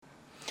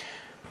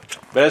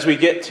But as we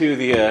get to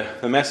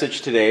the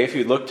message today, if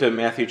you look to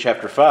Matthew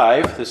chapter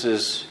 5, this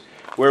is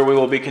where we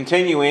will be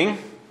continuing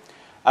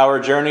our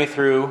journey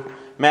through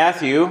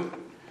Matthew,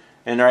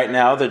 and right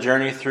now the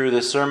journey through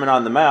the Sermon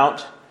on the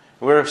Mount.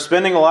 We're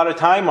spending a lot of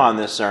time on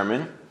this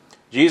sermon.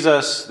 This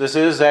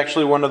is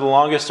actually one of the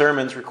longest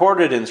sermons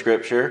recorded in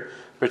Scripture,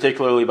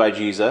 particularly by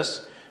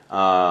Jesus,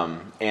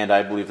 and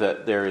I believe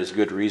that there is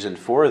good reason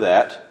for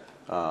that.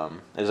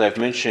 As I've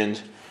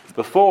mentioned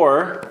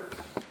before,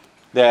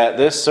 that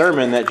this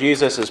sermon that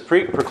Jesus is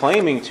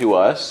proclaiming to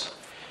us,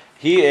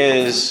 he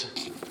is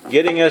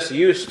getting us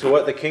used to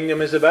what the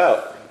kingdom is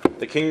about,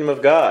 the kingdom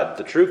of God,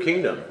 the true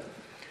kingdom.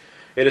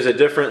 It is a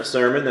different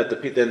sermon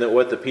than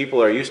what the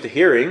people are used to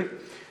hearing.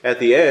 At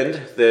the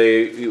end,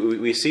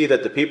 we see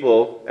that the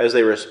people, as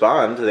they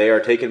respond, they are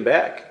taken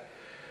back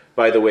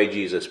by the way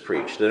Jesus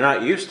preached. They're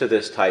not used to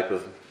this type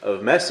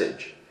of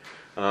message.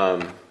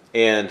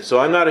 And so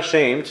I'm not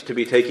ashamed to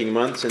be taking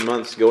months and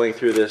months going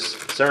through this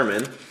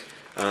sermon.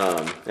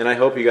 And I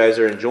hope you guys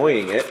are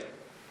enjoying it.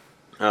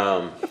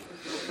 But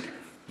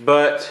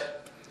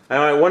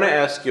I want to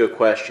ask you a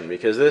question,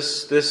 because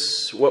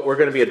this what we're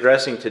going to be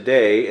addressing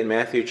today in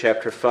Matthew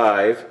chapter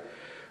 5,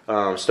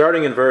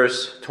 starting in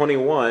verse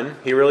 21,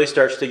 he really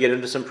starts to get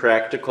into some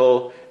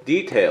practical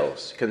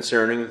details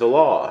concerning the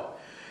law.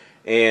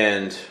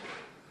 And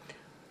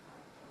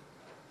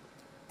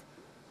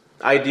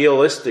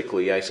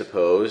idealistically, I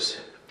suppose,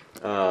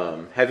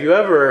 have you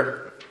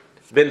ever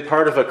been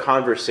part of a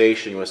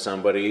conversation with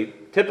somebody,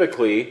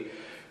 typically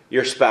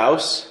your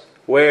spouse,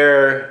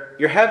 where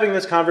you're having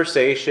this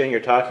conversation, you're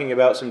talking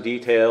about some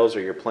details, or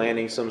you're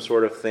planning some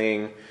sort of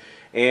thing,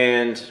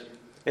 and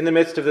in the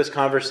midst of this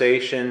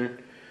conversation,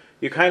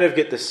 you kind of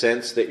get the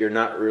sense that you're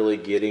not really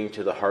getting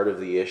to the heart of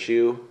the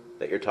issue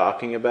that you're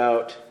talking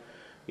about.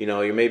 You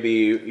know,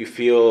 you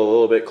feel a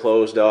little bit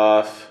closed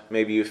off.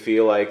 Maybe you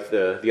feel like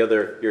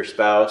your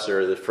spouse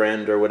or the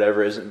friend or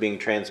whatever isn't being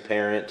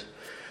transparent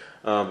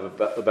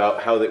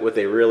about what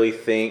they really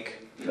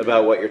think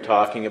about what you're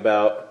talking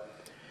about.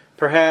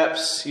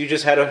 Perhaps you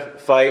just had a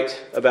fight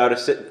about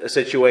a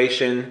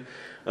situation.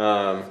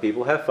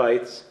 People have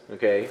fights,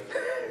 okay?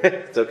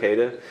 It's okay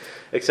to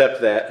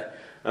accept that.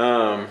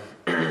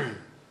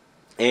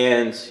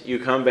 And you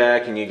come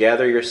back and you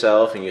gather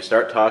yourself and you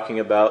start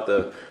talking about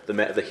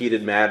the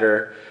heated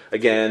matter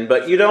again,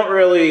 but you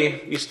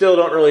still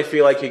don't really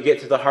feel like you get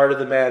to the heart of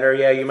the matter.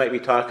 Yeah, you might be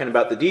talking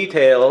about the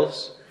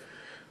details,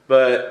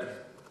 but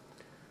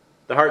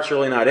the heart's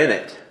really not in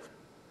it.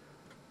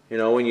 You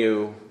know,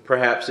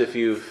 if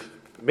you've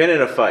been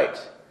in a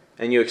fight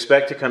and you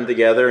expect to come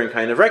together and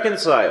kind of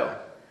reconcile,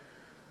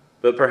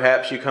 but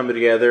perhaps you come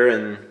together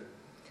and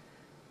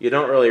you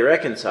don't really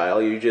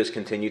reconcile, you just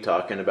continue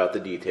talking about the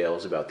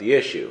details about the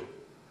issue.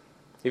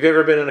 Have you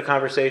ever been in a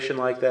conversation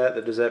like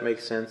that? Does that make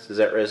sense? Does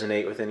that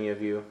resonate with any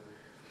of you?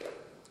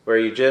 Where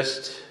you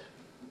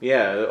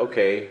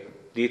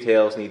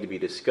details need to be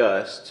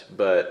discussed,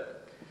 but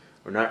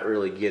we're not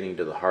really getting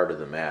to the heart of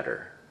the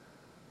matter.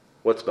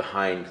 What's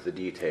behind the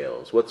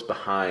details? What's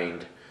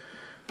behind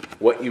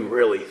what you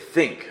really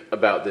think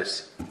about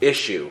this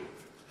issue?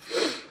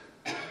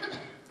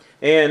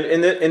 And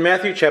in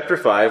Matthew chapter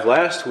 5,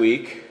 last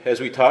week, as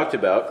we talked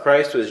about,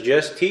 Christ was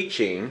just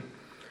teaching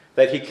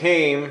that he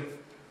came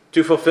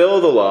to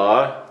fulfill the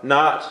law,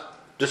 not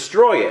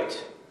destroy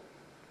it.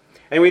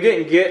 And we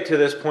didn't get to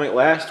this point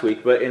last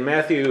week, but in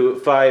Matthew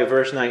 5,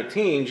 verse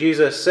 19,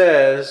 Jesus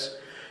says,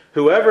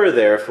 "Whoever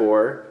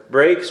therefore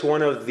breaks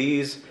one of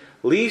these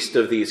least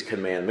of these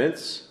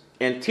commandments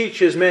and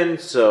teaches men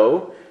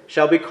so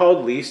shall be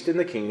called least in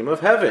the kingdom of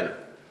heaven.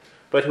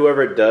 But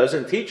whoever does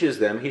and teaches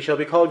them, he shall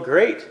be called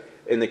great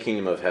in the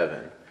kingdom of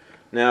heaven."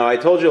 Now, I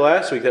told you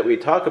last week that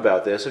we'd talk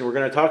about this, and we're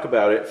going to talk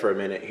about it for a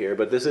minute here,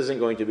 but this isn't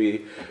going to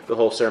be the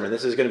whole sermon.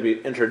 This is going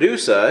to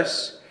introduce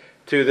us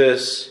to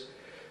this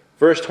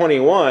verse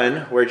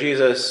 21, where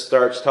Jesus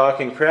starts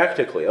talking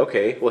practically.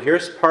 Okay, well,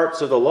 here's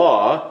parts of the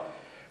law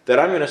that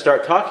I'm going to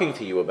start talking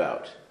to you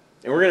about,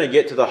 and we're going to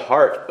get to the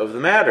heart of the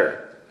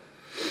matter.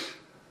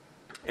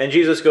 And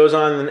Jesus goes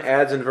on and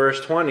adds in verse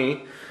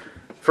 20,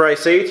 "For I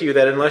say to you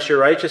that unless your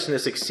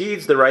righteousness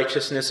exceeds the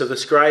righteousness of the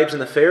scribes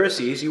and the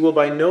Pharisees, you will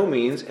by no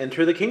means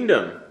enter the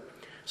kingdom."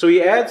 So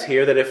he adds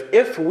here that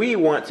if we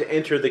want to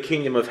enter the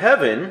kingdom of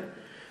heaven,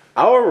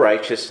 our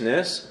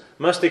righteousness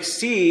must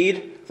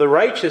exceed the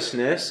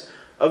righteousness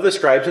of the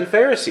scribes and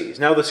Pharisees.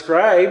 Now, the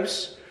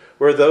scribes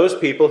were those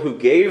people who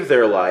gave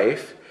their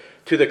life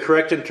to the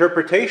correct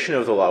interpretation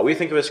of the law. We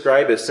think of a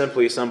scribe as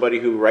simply somebody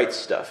who writes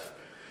stuff.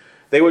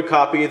 They would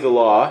copy the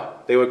law.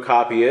 They would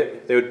copy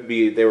it.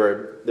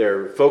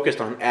 They're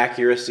focused on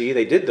accuracy.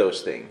 They did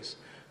those things.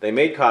 They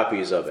made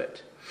copies of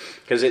it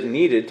because it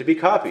needed to be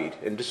copied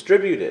and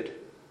distributed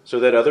so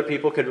that other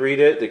people could read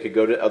it. They could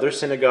go to other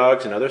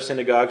synagogues, and other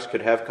synagogues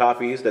could have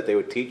copies that they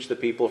would teach the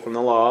people from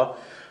the law.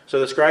 So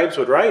the scribes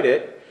would write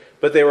it,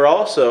 but they were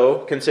also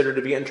considered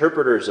to be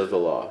interpreters of the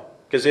law.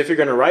 Because if you're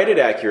going to write it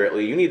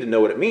accurately, you need to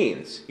know what it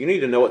means. You need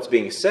to know what's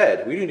being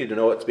said. We need to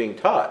know what's being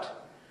taught.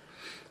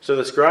 So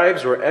the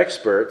scribes were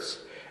experts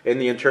in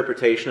the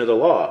interpretation of the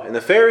law. And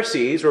the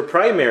Pharisees were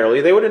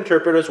primarily, they would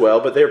interpret as well,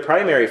 but their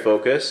primary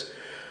focus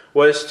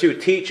was to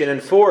teach and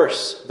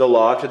enforce the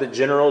law to the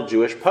general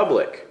Jewish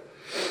public.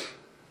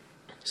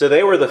 So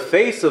they were the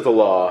face of the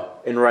law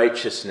in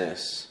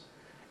righteousness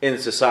in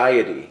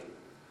society.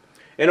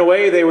 In a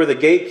way, they were the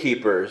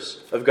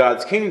gatekeepers of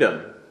God's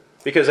kingdom,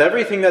 because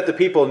everything that the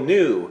people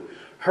knew,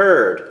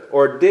 heard,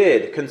 or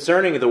did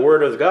concerning the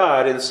Word of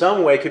God in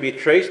some way could be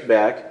traced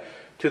back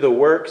to the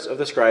works of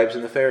the scribes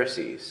and the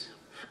Pharisees.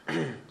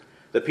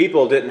 The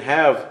people didn't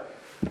have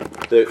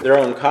their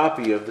own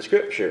copy of the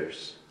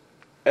Scriptures.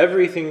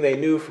 Everything they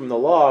knew from the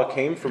law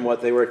came from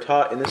what they were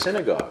taught in the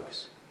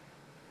synagogues,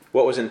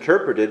 what was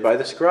interpreted by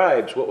the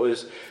scribes, what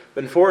was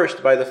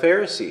enforced by the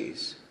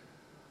Pharisees,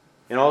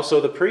 and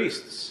also the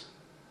priests.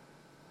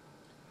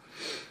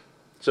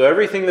 So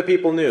everything the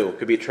people knew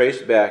could be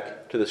traced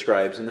back to the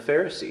scribes and the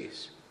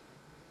Pharisees.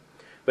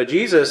 But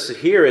Jesus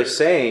here is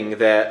saying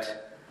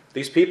that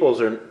these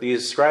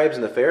scribes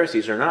and the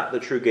Pharisees are not the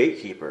true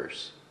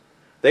gatekeepers.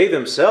 They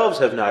themselves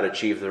have not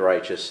achieved the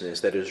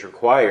righteousness that is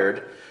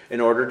required in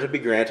order to be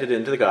granted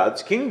into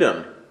God's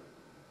kingdom.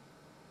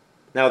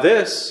 Now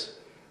this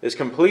is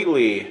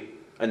completely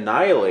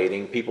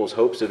annihilating people's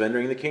hopes of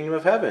entering the kingdom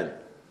of heaven.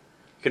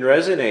 It can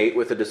resonate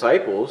with the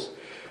disciples.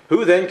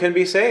 Who then can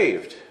be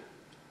saved?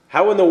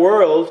 How in the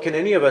world can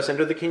any of us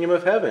enter the kingdom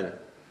of heaven?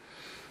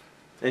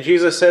 And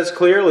Jesus says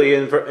clearly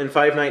in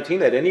 5:19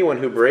 that anyone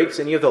who breaks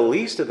any of the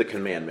least of the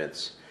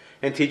commandments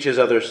and teaches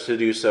others to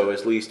do so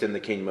is least in the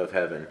kingdom of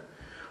heaven.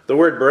 The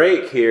word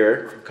break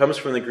here comes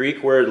from the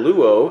Greek word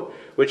luo,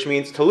 which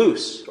means to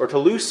loose or to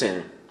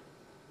loosen.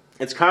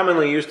 It's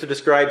commonly used to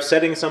describe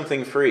setting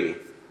something free.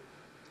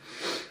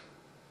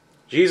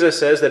 Jesus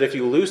says that if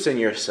you loosen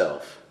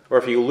yourself, or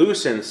if you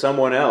loosen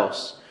someone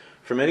else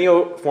from any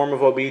form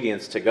of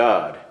obedience to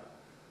God,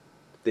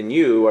 then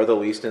you are the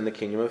least in the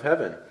kingdom of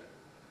heaven.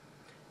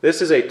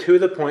 This is a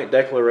to-the-point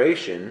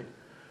declaration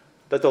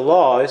that the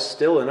law is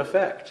still in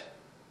effect.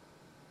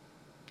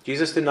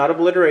 Jesus did not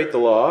obliterate the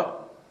law.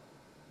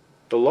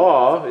 The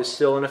law is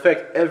still in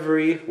effect,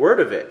 every word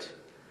of it.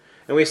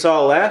 And we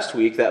saw last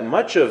week that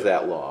much of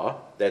that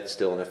law that's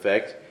still in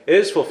effect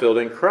is fulfilled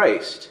in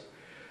Christ.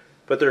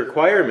 But the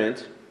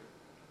requirement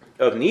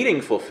of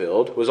needing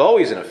fulfilled was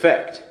always in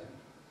effect.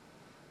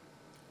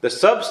 The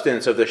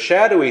substance of the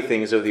shadowy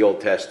things of the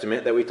Old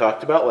Testament that we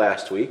talked about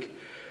last week,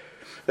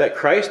 that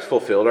Christ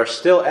fulfilled, are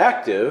still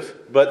active,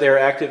 but they're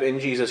active in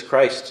Jesus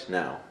Christ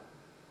now.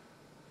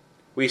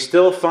 We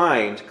still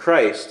find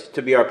Christ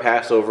to be our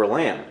Passover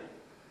lamb,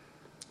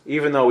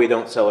 even though we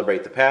don't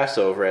celebrate the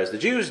Passover as the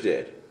Jews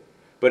did.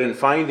 But in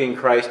finding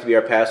Christ to be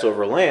our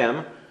Passover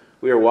lamb,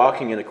 we are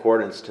walking in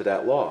accordance to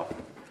that law.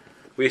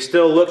 We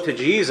still look to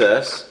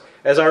Jesus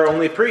as our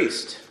only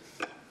priest,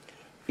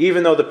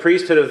 even though the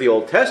priesthood of the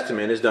Old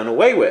Testament is done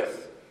away with.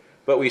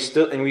 But we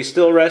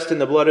still rest in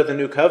the blood of the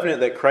new covenant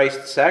that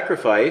Christ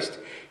sacrificed,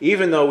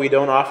 even though we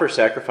don't offer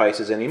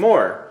sacrifices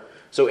anymore.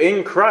 So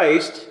in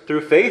Christ,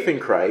 through faith in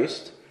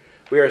Christ,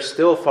 we are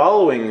still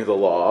following the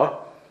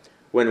law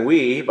when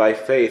we, by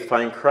faith,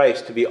 find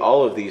Christ to be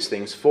all of these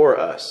things for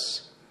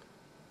us.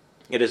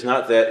 It is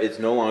not that it's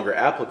no longer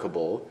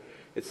applicable,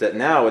 it's that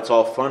now it's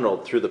all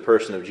funneled through the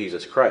person of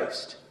Jesus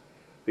Christ,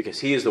 because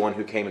he is the one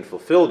who came and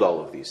fulfilled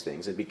all of these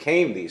things and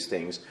became these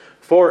things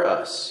for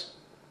us.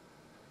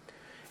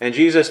 And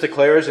Jesus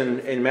declares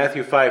in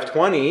Matthew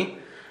 5:20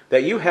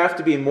 that you have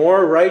to be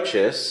more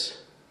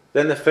righteous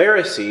than the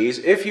Pharisees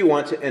if you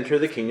want to enter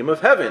the kingdom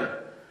of heaven.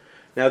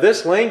 Now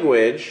this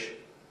language,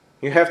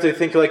 you have to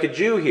think like a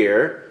Jew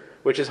here,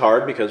 which is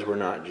hard because we're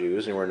not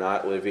Jews and we're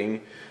not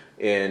living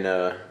in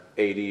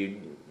AD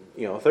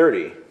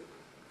 30.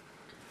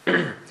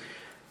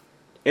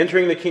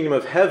 Entering the kingdom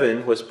of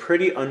heaven was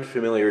pretty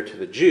unfamiliar to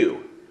the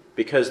Jew,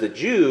 because the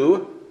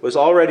Jew was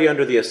already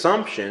under the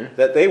assumption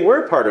that they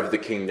were part of the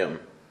kingdom,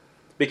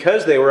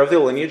 because they were of the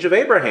lineage of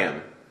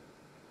Abraham.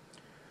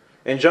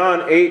 And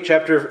John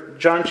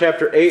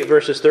chapter 8,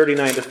 verses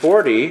 39 to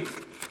 40,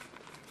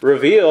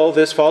 reveal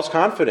this false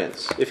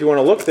confidence. If you want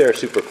to look there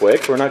super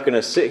quick, we're not going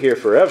to sit here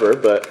forever,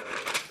 but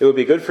it would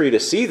be good for you to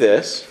see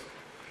this.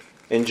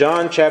 In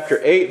John chapter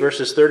 8,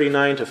 verses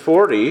 39 to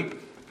 40,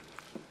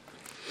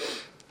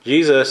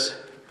 Jesus,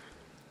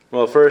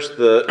 first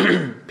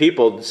the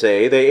people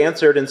say, they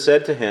answered and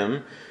said to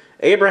him,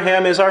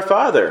 Abraham is our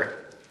father.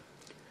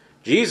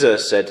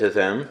 Jesus said to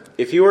them,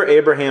 if you were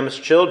Abraham's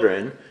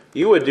children,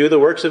 you would do the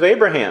works of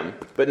Abraham.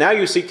 But now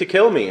you seek to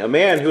kill me, a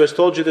man who has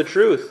told you the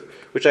truth,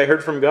 which I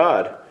heard from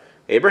God.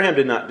 Abraham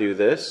did not do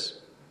this.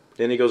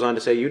 Then he goes on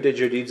to say, do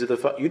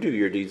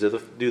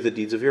the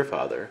deeds of your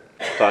father,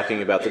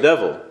 talking about the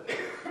devil.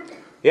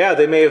 Yeah,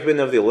 they may have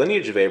been of the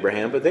lineage of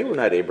Abraham, but they were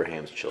not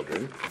Abraham's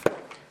children.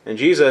 And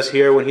Jesus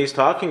here, when he's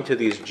talking to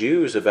these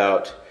Jews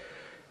about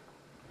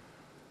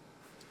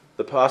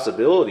the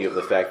possibility of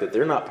the fact that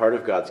they're not part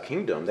of God's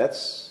kingdom,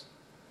 that's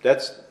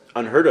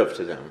unheard of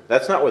to them.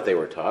 That's not what they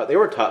were taught. They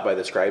were taught by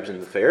the scribes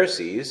and the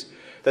Pharisees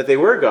that they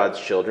were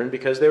God's children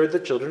because they were the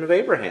children of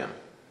Abraham.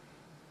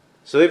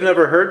 So they've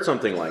never heard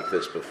something like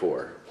this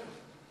before.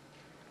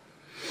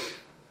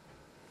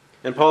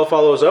 And Paul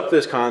follows up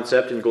this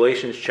concept in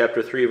Galatians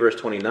chapter 3, verse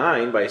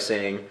 29 by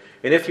saying,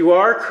 "And if you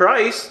are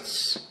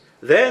Christ's,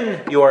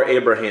 then you are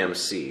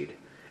Abraham's seed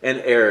and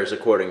heirs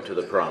according to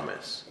the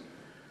promise."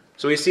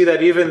 So we see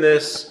that even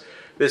this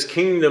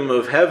kingdom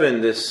of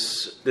heaven,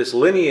 this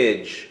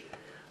lineage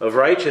of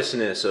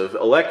righteousness, of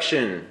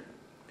election,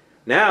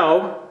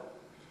 now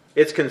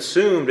it's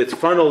consumed, it's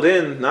funneled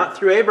in, not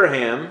through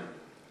Abraham,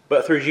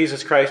 but through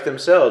Jesus Christ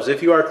himself.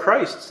 If you are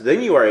Christ's,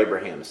 then you are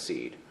Abraham's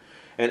seed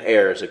and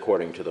heirs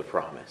according to the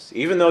promise.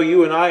 Even though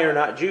you and I are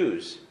not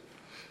Jews.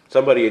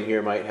 Somebody in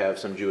here might have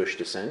some Jewish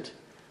descent.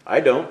 I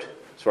don't,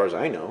 as far as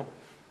I know.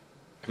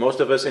 Most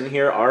of us in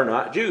here are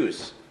not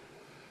Jews.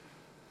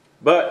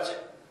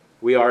 But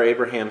we are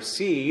Abraham's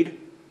seed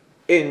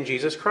in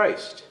Jesus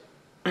Christ.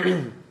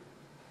 And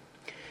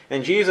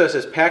Jesus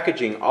is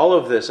packaging all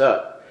of this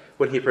up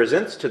when he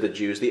presents to the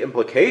Jews the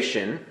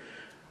implication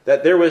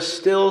that there was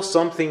still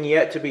something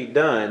yet to be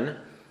done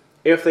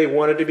if they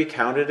wanted to be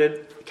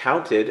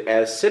counted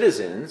as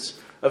citizens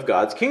of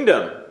God's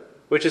kingdom,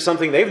 which is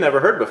something they've never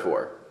heard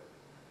before.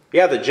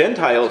 Yeah, the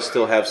Gentiles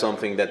still have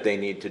something that they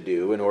need to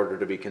do in order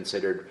to be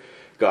considered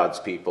God's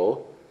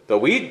people. But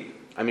we're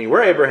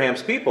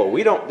Abraham's people.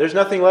 There's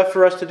nothing left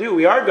for us to do.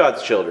 We are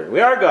God's children.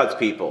 We are God's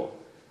people,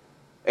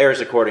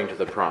 heirs according to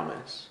the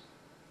promise.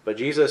 But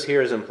Jesus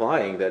here is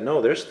implying that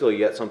no, there's still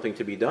yet something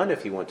to be done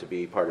if you want to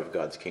be part of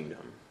God's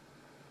kingdom.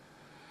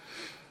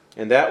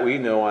 And that we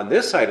know on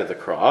this side of the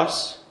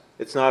cross.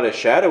 It's not as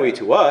shadowy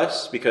to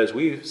us because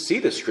we see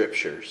the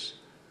scriptures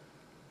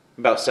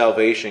about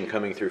salvation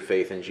coming through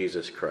faith in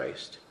Jesus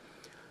Christ.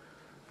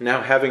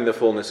 Now, having the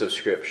fullness of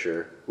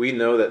Scripture, we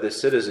know that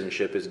this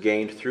citizenship is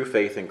gained through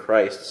faith in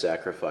Christ's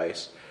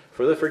sacrifice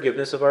for the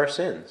forgiveness of our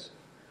sins,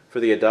 for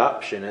the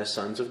adoption as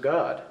sons of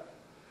God,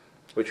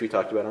 which we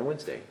talked about on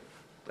Wednesday.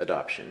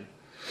 Adoption.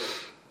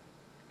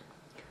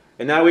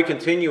 And now we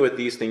continue with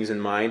these things in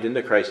mind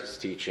into Christ's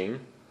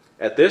teaching.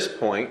 At this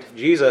point,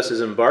 Jesus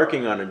is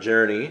embarking on a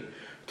journey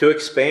to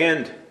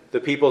expand the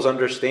people's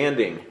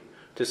understanding,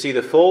 to see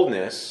the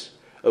fullness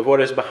of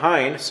what is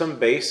behind some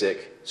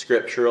basic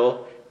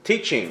scriptural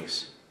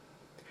teachings.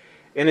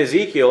 In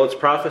Ezekiel, it's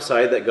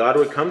prophesied that God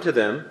would come to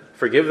them,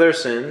 forgive their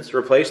sins,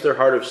 replace their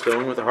heart of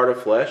stone with a heart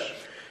of flesh,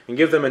 and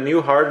give them a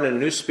new heart and a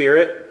new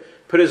spirit,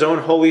 put his own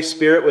Holy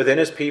Spirit within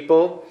his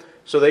people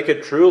so they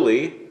could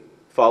truly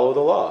follow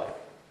the law.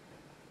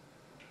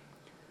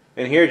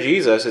 And here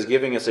Jesus is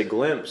giving us a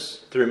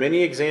glimpse through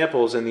many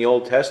examples in the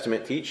Old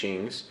Testament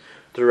teachings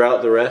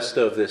throughout the rest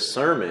of this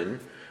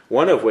sermon,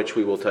 one of which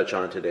we will touch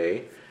on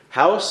today,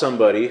 how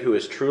somebody who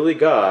is truly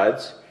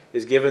God's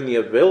is given the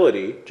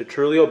ability to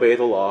truly obey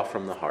the law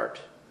from the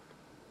heart,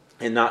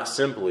 and not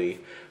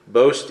simply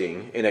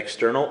boasting in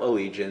external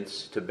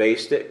allegiance to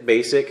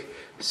basic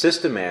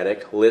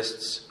systematic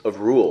lists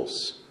of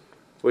rules,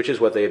 which is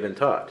what they have been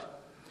taught.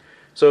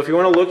 So if you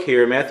want to look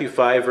here, Matthew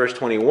 5, verse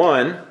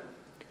 21,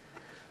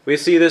 we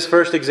see this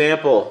first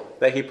example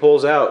that he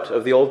pulls out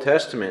of the Old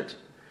Testament.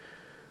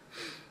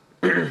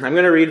 I'm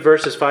going to read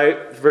verses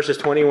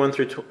 21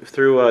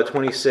 through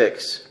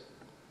 26.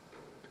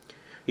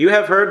 You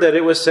have heard that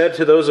it was said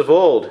to those of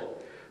old,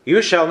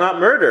 "You shall not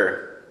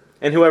murder,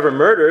 and whoever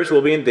murders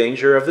will be in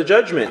danger of the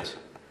judgment.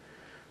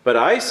 But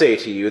I say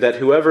to you that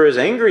whoever is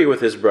angry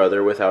with his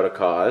brother without a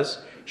cause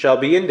shall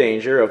be in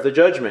danger of the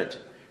judgment.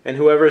 And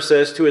whoever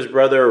says to his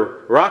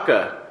brother,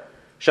 'Raca,'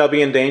 shall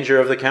be in danger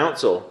of the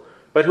council.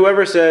 But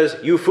whoever says,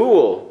 'You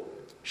fool,'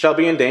 shall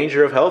be in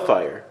danger of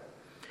hellfire.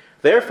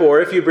 Therefore,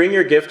 if you bring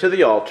your gift to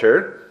the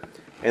altar,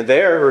 and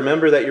there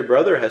remember that your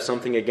brother has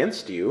something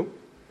against you,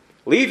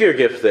 leave your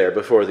gift there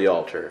before the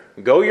altar.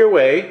 Go your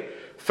way.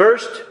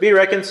 First be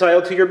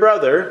reconciled to your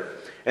brother,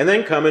 and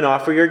then come and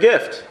offer your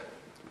gift.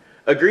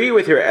 Agree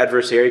with your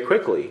adversary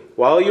quickly,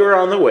 while you are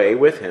on the way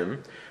with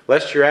him,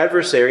 lest your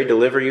adversary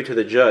deliver you to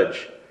the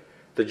judge.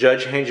 The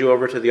judge hands you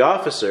over to the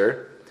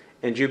officer,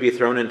 and you be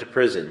thrown into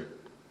prison.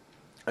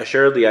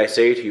 Assuredly, I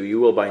say to you, you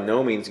will by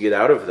no means get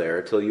out of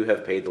there till you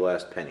have paid the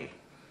last penny."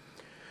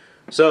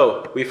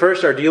 So, we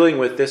first are dealing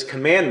with this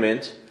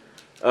commandment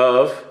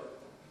of,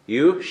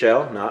 "You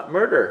shall not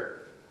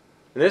murder."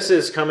 And this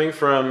is coming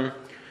from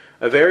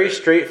a very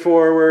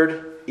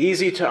straightforward,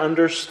 easy to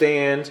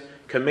understand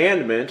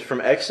commandment from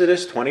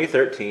Exodus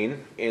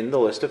 20:13 in the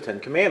list of 10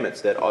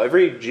 commandments that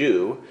every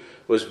Jew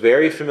was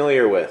very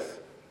familiar with.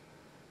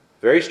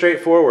 Very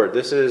straightforward.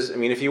 This is,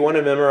 if you want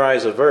to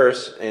memorize a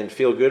verse and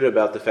feel good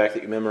about the fact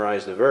that you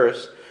memorized the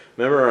verse,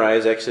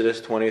 memorize Exodus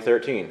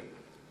 20:13.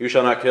 You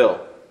shall not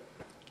kill.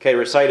 Okay,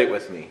 recite it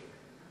with me.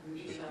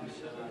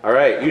 All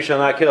right, you shall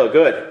not kill.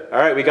 Good. All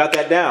right, we got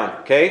that down.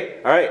 Okay?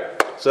 All right.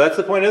 So that's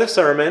the point of the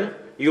sermon.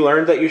 You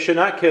learned that you should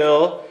not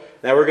kill.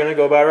 Now we're going to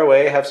go about our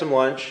way, have some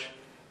lunch.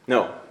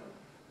 No.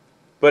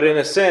 But in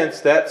a sense,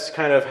 that's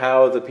kind of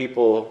how the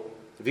people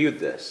viewed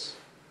this.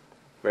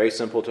 Very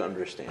simple to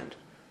understand.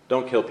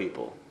 Don't kill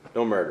people.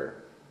 Don't murder.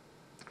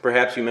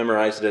 Perhaps you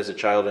memorized it as a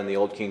child in the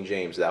old King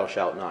James, "Thou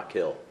shalt not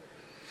kill."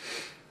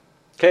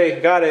 Okay,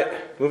 got it.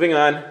 Moving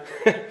on.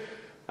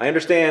 I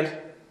understand.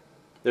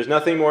 There's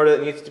nothing more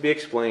that needs to be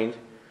explained.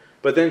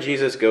 But then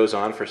Jesus goes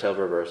on for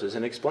several verses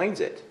and explains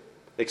it.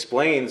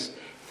 Explains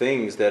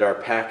things that are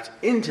packed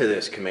into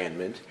this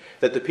commandment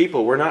that the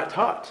people were not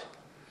taught.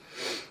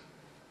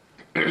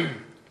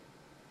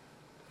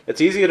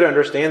 It's easy to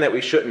understand that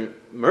we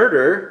shouldn't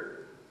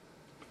murder.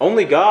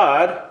 Only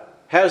God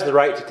has the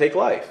right to take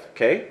life,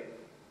 okay?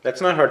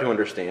 That's not hard to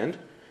understand.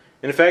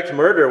 In fact,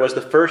 murder was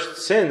the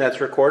first sin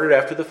that's recorded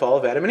after the fall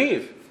of Adam and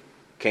Eve.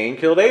 Cain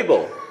killed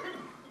Abel.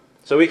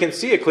 So we can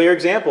see a clear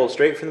example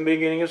straight from the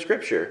beginning of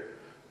Scripture.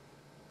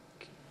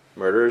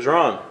 Murder is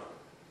wrong.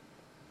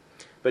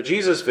 But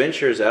Jesus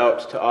ventures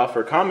out to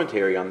offer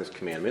commentary on this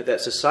commandment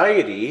that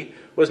society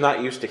was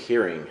not used to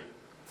hearing.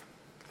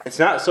 It's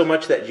not so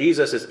much that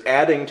Jesus is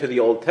adding to the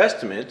Old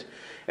Testament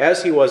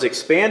as he was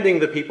expanding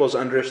the people's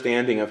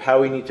understanding of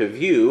how we need to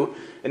view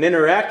and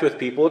interact with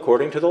people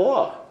according to the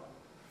law.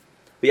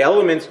 The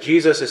elements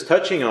Jesus is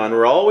touching on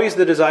were always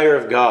the desire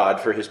of God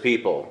for his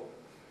people.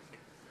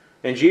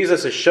 And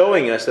Jesus is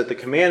showing us that the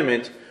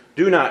commandment,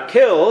 do not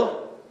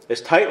kill,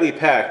 is tightly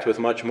packed with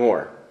much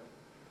more.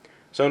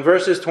 So in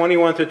verses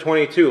 21 through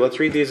 22, let's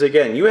read these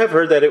again. You have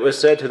heard that it was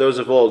said to those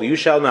of old, you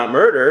shall not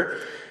murder,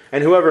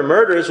 and whoever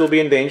murders will be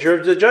in danger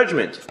of the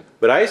judgment.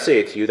 But I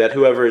say to you that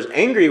whoever is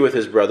angry with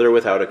his brother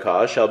without a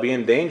cause shall be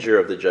in danger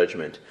of the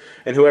judgment.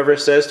 And whoever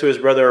says to his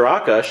brother,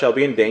 Raca, shall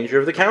be in danger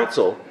of the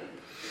council.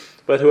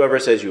 But whoever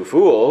says, you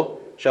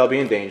fool, shall be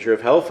in danger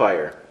of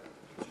hellfire.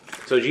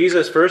 So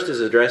Jesus first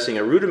is addressing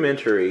a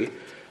rudimentary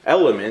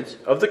element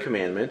of the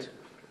commandment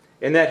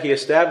in that he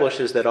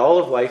establishes that all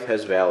of life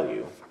has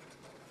value.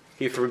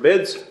 He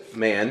forbids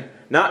man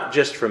not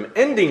just from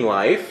ending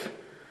life,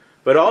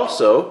 but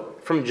also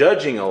from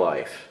judging a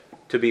life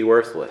to be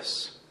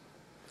worthless.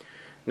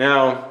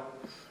 Now,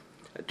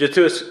 just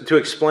to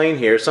explain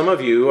here, some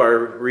of you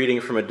are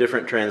reading from a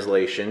different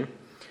translation,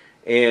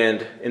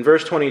 and in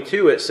verse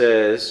 22 it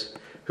says,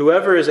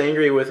 whoever is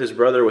angry with his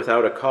brother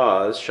without a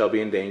cause shall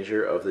be in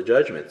danger of the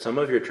judgment. Some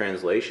of your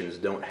translations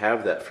don't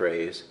have that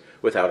phrase,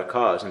 without a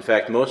cause. In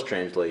fact, most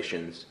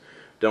translations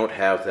don't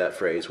have that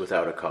phrase,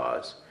 without a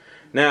cause.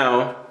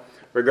 Now,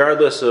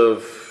 regardless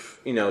of,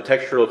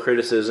 textual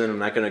criticism, I'm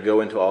not going to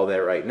go into all that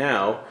right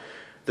now,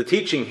 the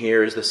teaching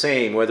here is the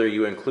same whether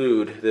you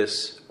include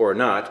this or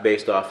not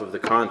based off of the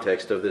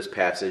context of this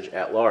passage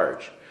at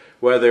large.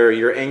 Whether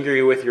you're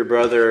angry with your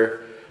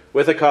brother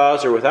with a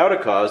cause or without a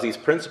cause, these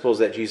principles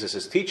that Jesus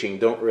is teaching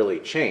don't really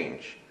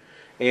change.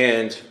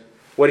 And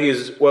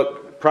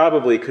what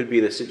probably could be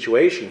the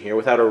situation here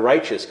without a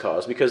righteous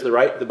cause, because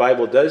the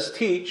Bible does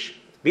teach,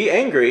 be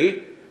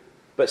angry,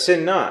 but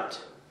sin not.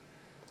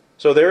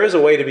 So there is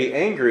a way to be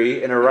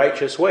angry in a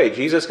righteous way.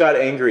 Jesus got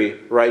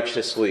angry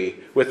righteously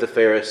with the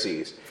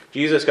Pharisees.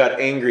 Jesus got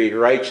angry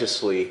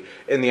righteously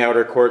in the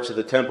outer courts of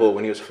the temple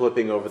when he was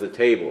flipping over the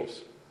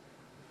tables.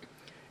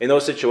 In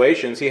those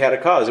situations, he had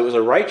a cause. It was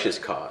a righteous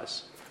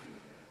cause.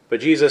 But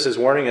Jesus is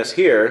warning us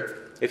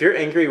here, if you're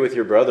angry with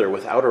your brother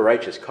without a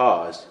righteous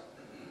cause,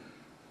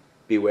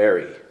 be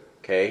wary,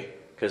 okay?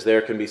 Because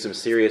there can be some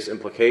serious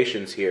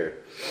implications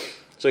here.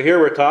 So here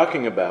we're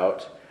talking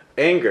about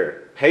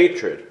anger,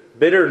 hatred,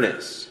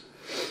 bitterness.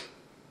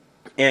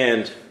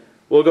 And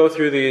we'll go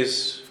through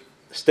these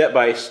step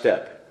by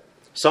step.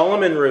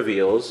 Solomon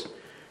reveals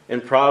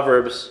in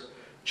Proverbs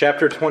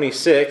chapter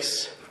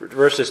 26,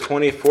 verses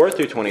 24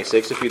 through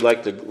 26, if you'd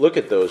like to look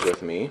at those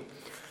with me.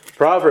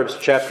 Proverbs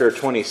chapter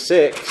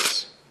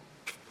 26,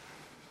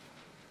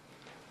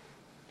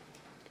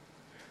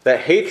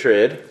 that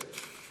hatred,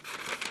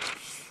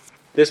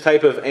 this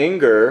type of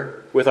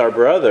anger with our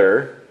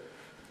brother,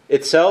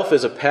 itself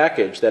is a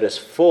package that is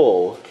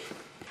full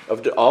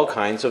of all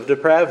kinds of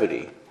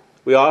depravity.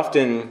 We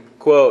often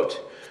quote,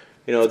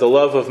 the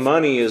love of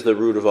money is the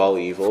root of all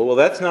evil. Well,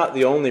 that's not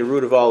the only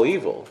root of all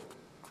evil.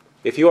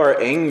 If you are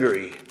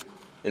angry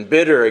and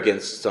bitter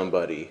against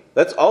somebody,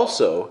 that's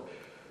also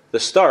the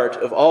start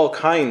of all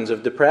kinds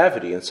of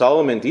depravity. And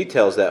Solomon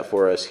details that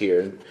for us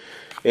here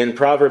in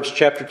Proverbs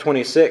chapter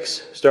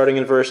 26, starting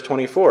in verse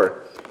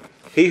 24.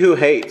 He who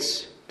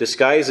hates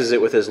disguises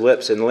it with his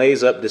lips and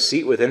lays up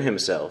deceit within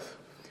himself.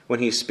 When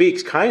he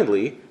speaks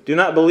kindly, do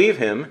not believe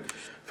him,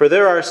 for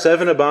there are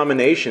 7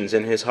 abominations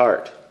in his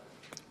heart.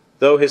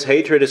 Though his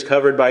hatred is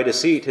covered by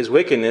deceit, his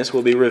wickedness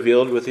will be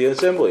revealed with the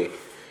assembly.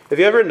 Have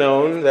you ever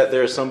known that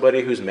there's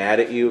somebody who's mad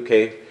at you?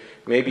 Okay,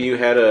 maybe you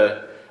had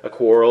a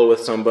quarrel with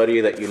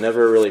somebody that you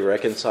never really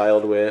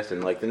reconciled with,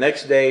 and the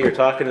next day you're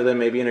talking to them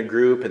maybe in a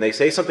group, and they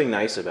say something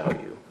nice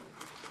about you.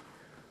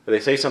 Or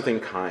they say something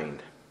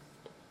kind.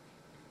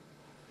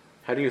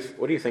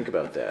 What do you think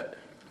about that?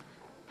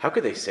 How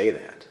could they say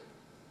that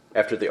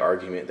after the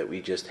argument that we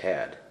just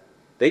had?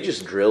 They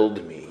just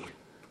drilled me,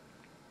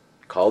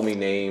 called me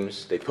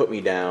names, they put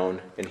me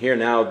down, and here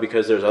now,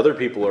 because there's other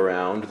people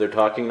around, they're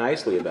talking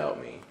nicely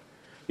about me.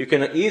 You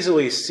can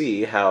easily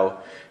see how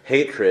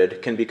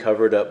hatred can be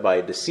covered up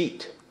by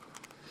deceit.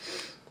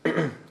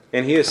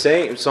 And he is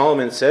saying,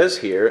 Solomon says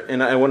here,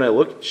 and I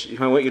want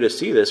you to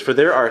see this, for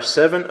there are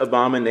 7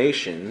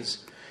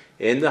 abominations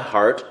in the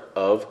heart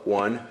of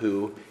one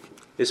who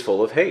is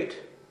full of hate.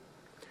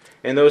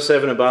 And those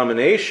 7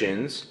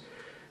 abominations,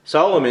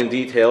 Solomon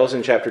details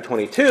in chapter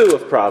 22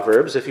 of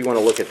Proverbs, if you want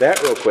to look at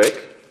that real quick,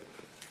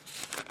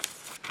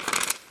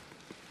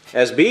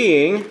 as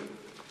being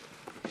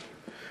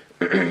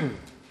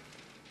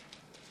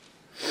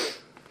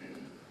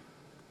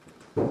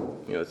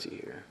let's see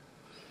here.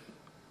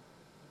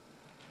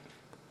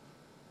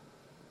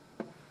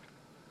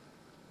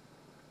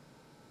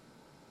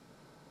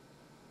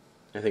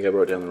 I think I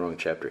wrote down the wrong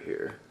chapter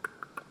here.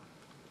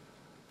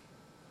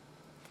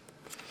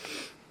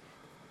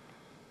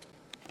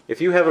 If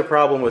you have a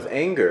problem with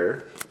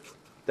anger,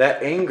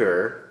 that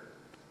anger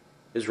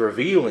is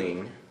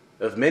revealing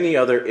of many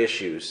other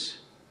issues.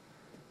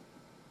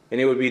 And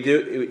it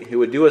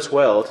would do us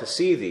well to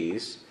see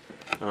these.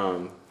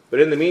 But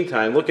in the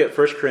meantime, look at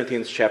 1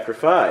 Corinthians chapter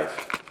 5.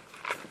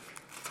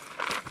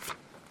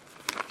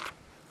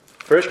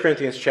 1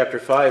 Corinthians chapter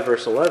 5,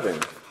 verse 11.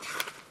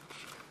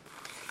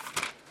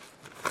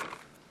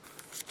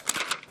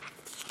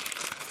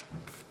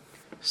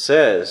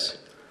 Says,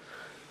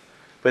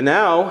 "But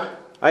now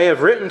I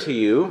have written to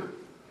you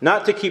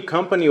not to keep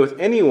company with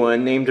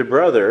anyone named a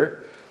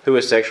brother who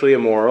is sexually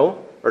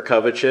immoral, or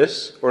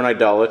covetous, or an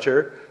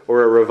idolater,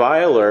 or a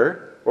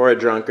reviler, or a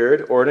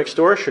drunkard, or an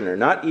extortioner,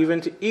 not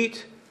even to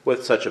eat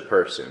with such a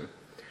person."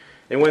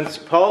 And when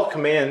Paul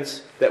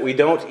commands that we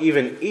don't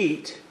even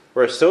eat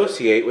or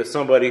associate with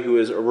somebody who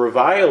is a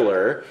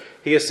reviler,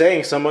 he is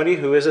saying somebody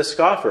who is a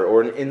scoffer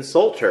or an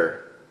insulter.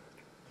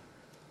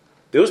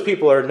 Those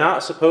people are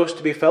not supposed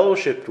to be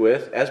fellowshipped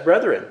with as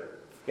brethren.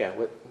 Yeah,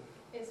 what?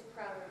 It's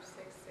Proverbs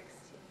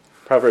 6:16.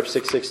 Proverbs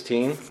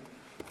 6:16.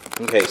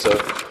 Okay, so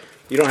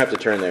you don't have to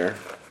turn there.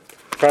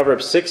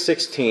 Proverbs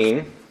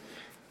 6:16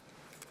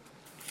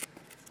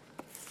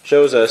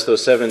 shows us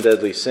those 7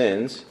 deadly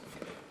sins.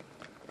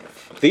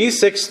 "These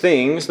 6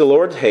 things the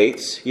Lord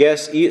hates,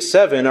 yes,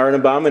 7 are an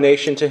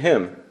abomination to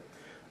him: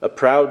 a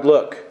proud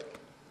look,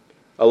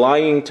 a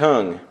lying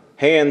tongue,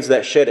 hands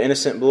that shed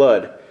innocent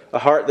blood, a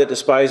heart that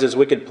despises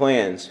wicked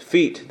plans,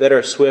 feet that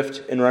are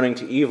swift in running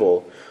to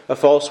evil, a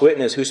false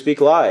witness who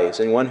speak lies,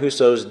 and one who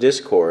sows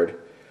discord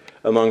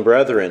among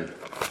brethren."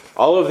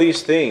 All of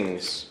these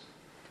things,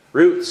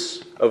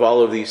 roots of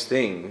all of these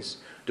things,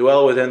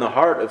 dwell within the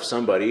heart of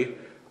somebody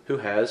who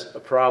has a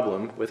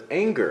problem with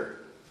anger,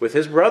 with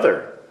his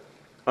brother,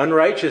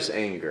 unrighteous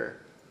anger.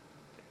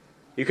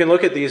 You can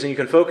look at these and you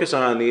can focus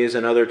on these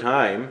another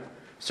time.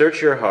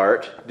 Search your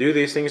heart. Do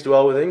these things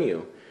dwell within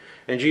you?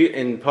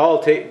 And Paul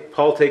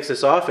takes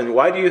this off. And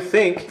why do you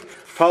think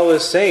Paul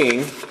is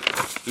saying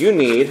you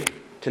need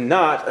to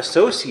not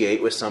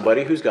associate with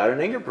somebody who's got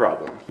an anger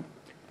problem?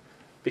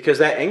 Because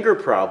that anger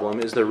problem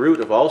is the root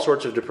of all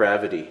sorts of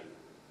depravity.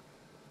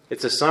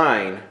 It's a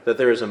sign that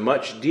there is a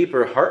much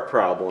deeper heart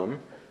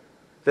problem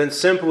than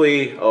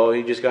simply, oh,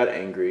 he just got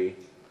angry.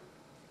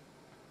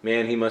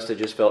 Man, he must have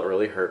just felt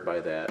really hurt by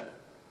that.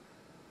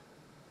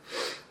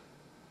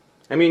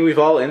 I mean, we've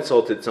all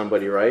insulted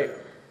somebody, right?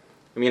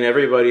 I mean,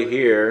 everybody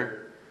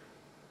here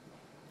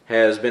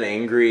has been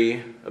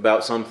angry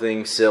about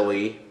something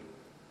silly.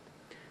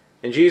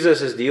 And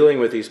Jesus is dealing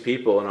with these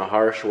people in a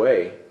harsh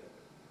way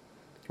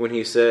when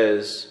he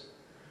says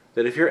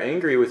that if you're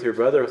angry with your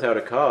brother without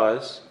a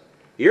cause,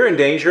 you're in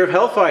danger of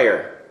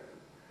hellfire.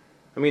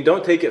 I mean,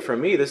 don't take it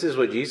from me. This is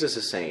what Jesus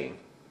is saying.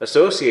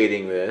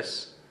 Associating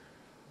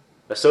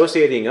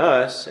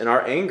us and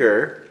our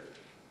anger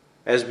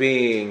as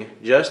being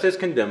just as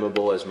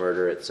condemnable as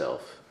murder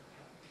itself.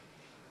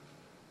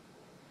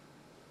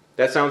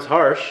 That sounds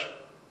harsh,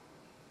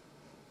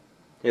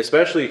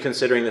 especially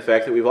considering the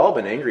fact that we've all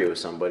been angry with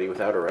somebody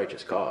without a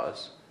righteous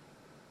cause.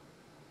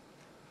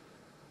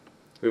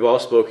 We've all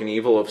spoken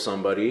evil of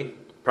somebody,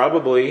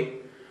 probably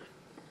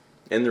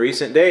in the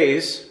recent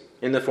days,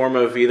 in the form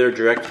of either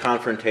direct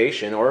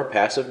confrontation or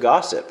passive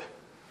gossip.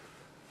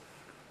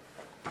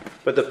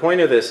 But the point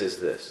of this is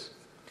this: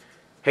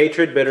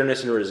 hatred,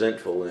 bitterness, and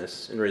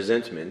resentfulness and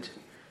resentment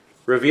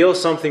reveal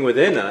something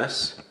within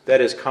us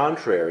that is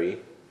contrary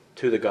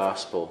to the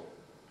gospel.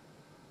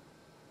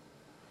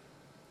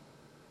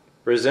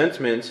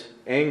 Resentment,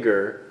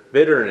 anger,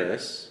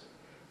 bitterness,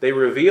 they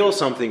reveal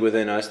something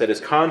within us that is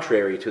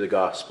contrary to the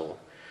gospel.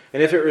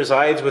 And if it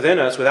resides within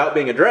us without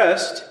being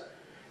addressed,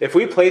 if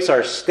we place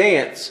our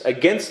stance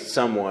against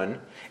someone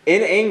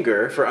in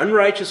anger for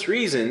unrighteous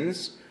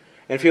reasons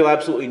and feel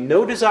absolutely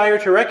no desire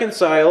to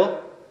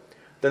reconcile,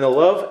 then the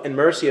love and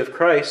mercy of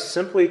Christ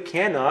simply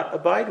cannot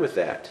abide with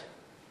that.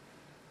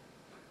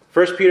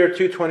 1 Peter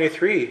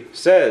 2:23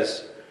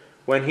 says,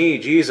 when he,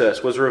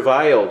 Jesus, was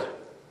reviled,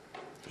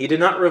 he did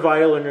not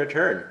revile in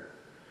return.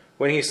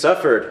 When he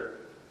suffered,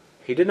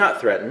 he did not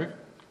threaten,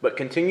 but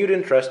continued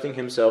entrusting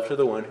himself to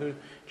the one who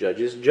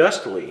judges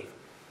justly.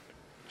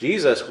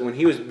 Jesus, when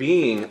he was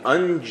being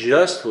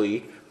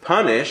unjustly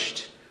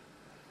punished,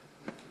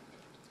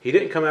 he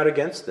didn't come out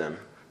against them,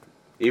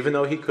 even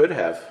though he could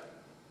have,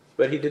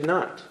 but he did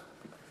not.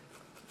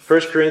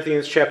 1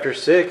 Corinthians chapter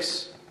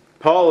 6,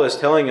 Paul is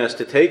telling us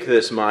to take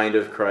this mind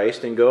of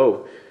Christ and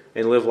go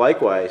and live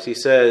likewise. He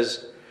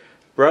says,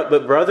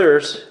 but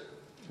brothers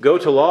go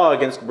to law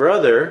against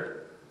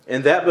brother,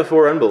 and that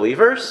before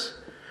unbelievers?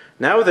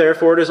 Now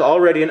therefore it is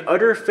already an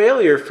utter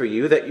failure for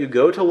you that you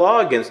go to law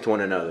against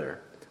one another.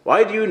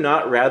 Why do you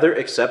not rather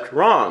accept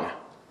wrong?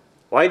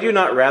 Why do you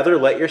not rather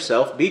let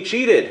yourself be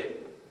cheated?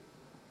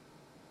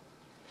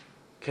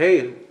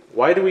 Okay,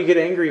 why do we get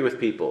angry with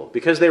people?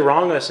 Because they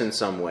wrong us in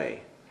some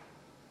way.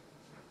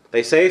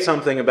 They say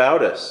something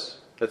about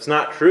us that's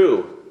not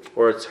true,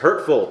 or it's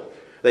hurtful.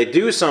 They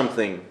do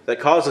something that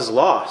causes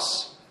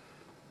loss.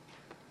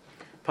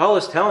 Paul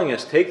is telling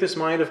us, take this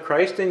mind of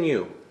Christ in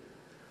you.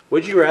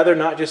 Would you rather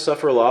not just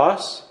suffer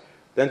loss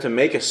than to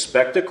make a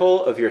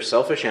spectacle of your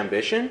selfish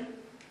ambition?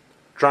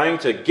 Trying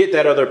to get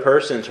that other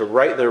person to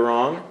right their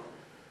wrong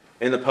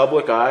in the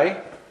public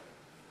eye?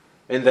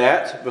 And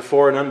that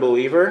before an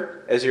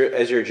unbeliever as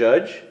your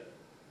judge?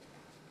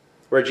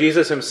 Where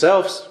Jesus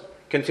himself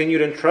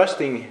continued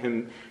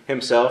entrusting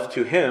himself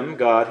to him,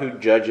 God, who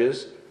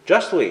judges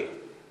justly.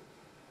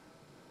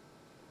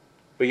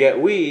 But yet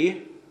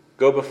we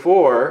go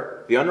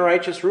before the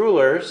unrighteous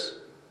rulers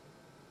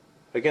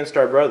against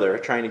our brother,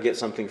 trying to get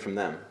something from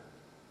them.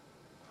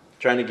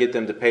 Trying to get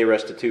them to pay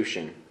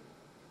restitution.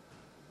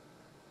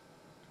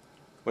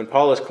 When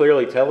Paul is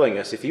clearly telling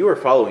us, if you are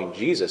following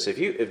Jesus,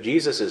 if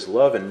Jesus'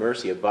 love and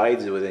mercy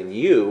abides within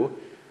you,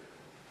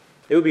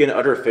 it would be an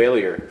utter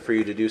failure for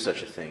you to do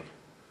such a thing.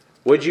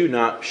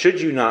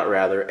 Should you not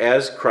rather,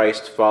 as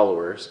Christ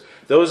followers,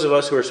 those of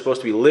us who are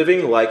supposed to be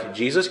living like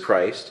Jesus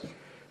Christ,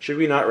 should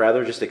we not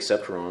rather just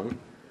accept wrong?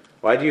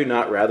 Why do you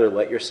not rather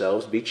let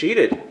yourselves be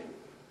cheated?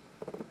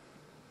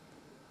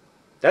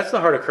 That's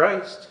the heart of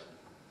Christ.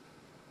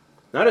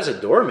 Not as a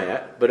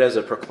doormat, but as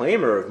a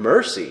proclaimer of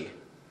mercy,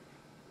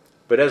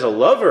 but as a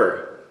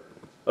lover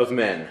of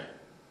men,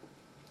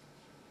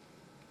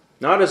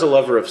 not as a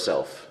lover of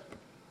self,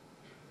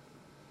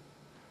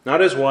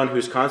 not as one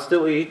who's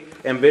constantly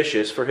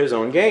ambitious for his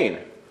own gain.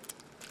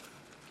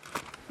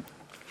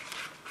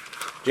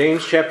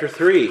 James chapter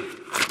 3.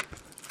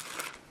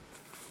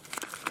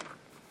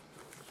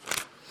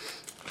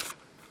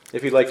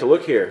 If you'd like to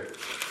look here.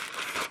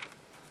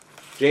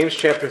 James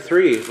chapter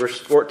 3, verse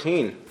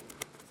 14.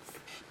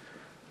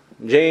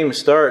 James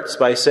starts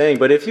by saying,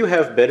 "But if you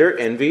have bitter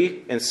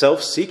envy and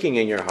self-seeking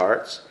in your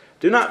hearts,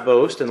 do not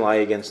boast and lie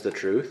against the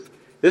truth.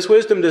 This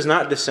wisdom does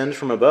not descend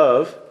from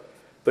above,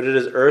 but it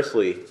is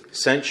earthly,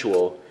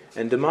 sensual,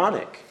 and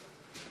demonic."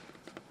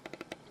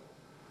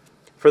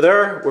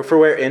 For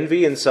where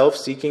envy and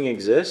self-seeking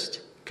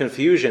exist,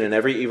 confusion and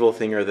every evil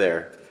thing are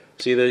there.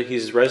 See that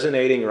he's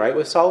resonating right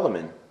with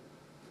Solomon.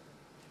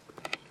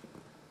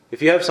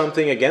 If you have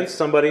something against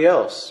somebody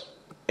else,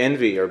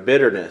 envy or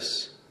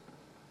bitterness,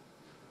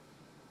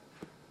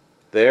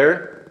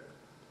 there,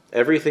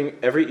 every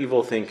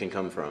evil thing can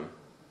come from.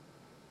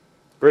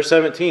 Verse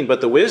 17,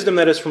 "But the wisdom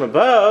that is from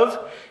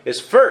above is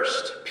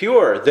first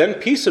pure, then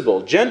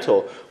peaceable,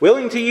 gentle,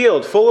 willing to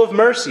yield, full of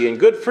mercy and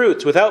good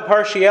fruits, without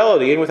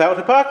partiality and without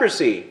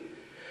hypocrisy.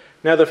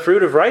 Now the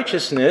fruit of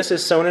righteousness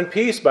is sown in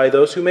peace by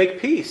those who make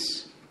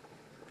peace."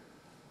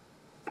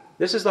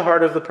 This is the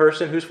heart of the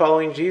person who's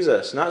following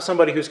Jesus, not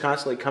somebody who's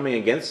constantly coming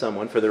against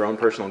someone for their own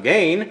personal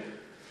gain,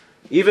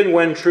 even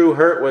when true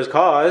hurt was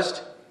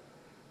caused.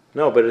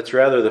 No, but it's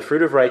rather the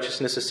fruit of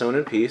righteousness is sown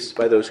in peace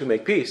by those who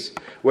make peace.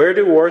 Where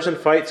do wars and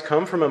fights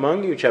come from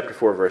among you? Chapter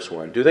 4, verse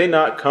 1. Do they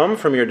not come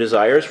from your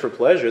desires for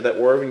pleasure that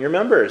war in your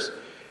members?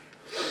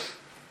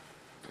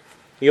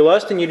 You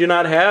lust and you do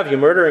not have. You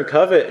murder and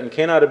covet and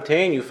cannot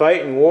obtain. You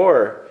fight and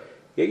war.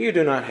 Yet you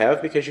do not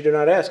have because you do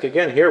not ask.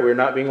 Again, here we're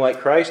not being like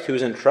Christ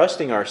who's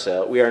entrusting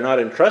ourselves. We are not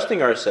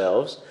entrusting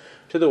ourselves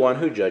to the one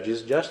who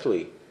judges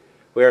justly.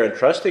 We are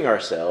entrusting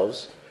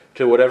ourselves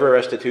to whatever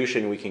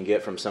restitution we can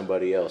get from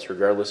somebody else,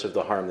 regardless of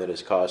the harm that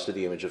is caused to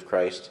the image of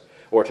Christ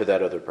or to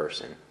that other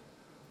person.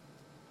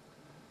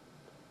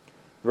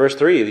 Verse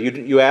 3,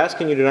 you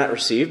ask and you do not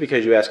receive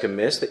because you ask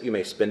amiss that you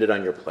may spend it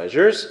on your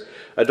pleasures.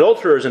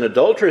 Adulterers and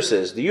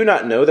adulteresses, do you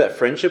not know that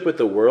friendship with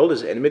the world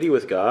is enmity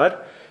with God?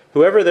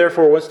 Whoever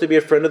therefore wants to be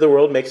a friend of the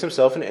world makes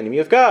himself an enemy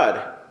of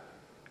God.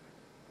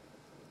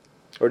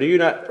 Or do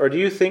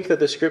you think that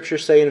the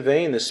Scriptures say in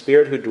vain, the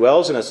Spirit who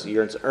dwells in us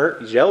yearns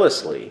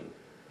jealously,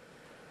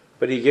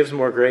 but he gives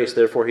more grace.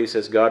 Therefore he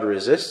says, God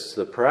resists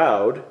the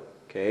proud.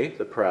 Okay,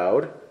 the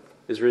proud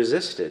is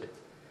resisted.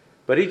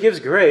 But he gives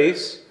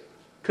grace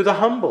to the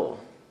humble.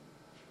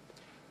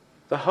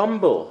 The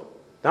humble.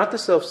 Not the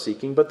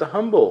self-seeking, but the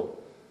humble.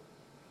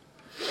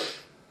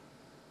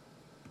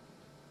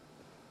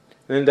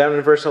 And then down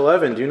in verse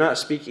 11, do not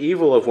speak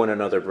evil of one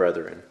another,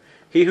 brethren.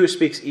 He who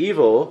speaks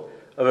evil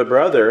of a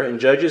brother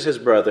and judges his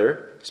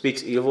brother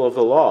speaks evil of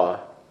the law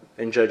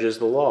and judges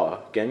the law.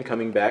 Again,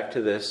 coming back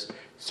to this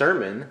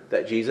sermon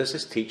that Jesus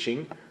is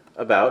teaching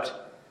about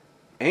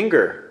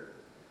anger.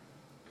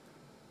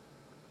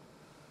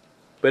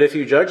 But if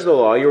you judge the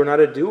law, you are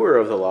not a doer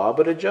of the law,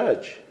 but a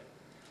judge.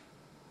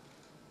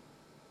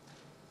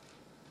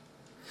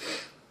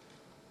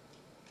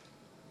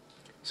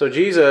 So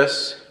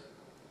Jesus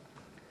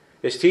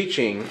is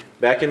teaching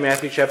back in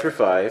Matthew chapter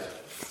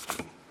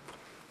 5.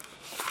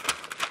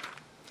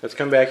 Let's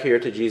come back here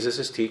to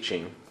Jesus'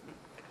 teaching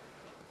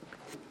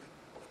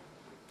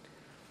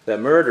that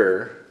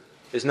murder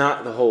is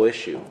not the whole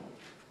issue.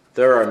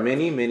 There are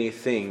many, many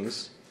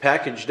things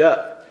packaged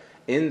up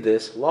in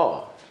this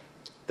law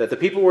that the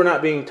people were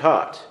not being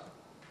taught.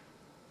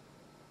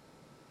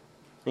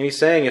 And he's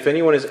saying, if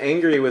anyone is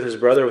angry with his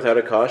brother without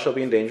a cause shall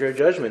be in danger of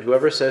judgment.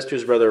 Whoever says to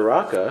his brother,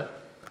 Raka,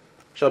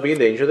 shall be in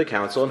danger of the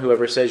council, and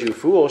whoever says, you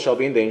fool, shall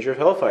be in danger of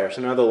hellfire.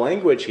 So now the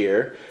language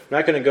here, I'm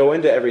not going to go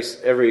into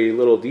every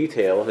little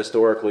detail,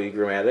 historically,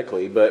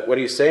 grammatically, but what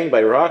he's saying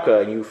by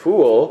Raka, and you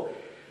fool,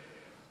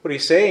 what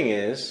he's saying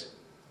is,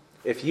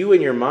 if you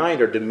in your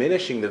mind are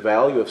diminishing the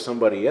value of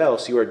somebody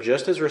else, you are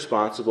just as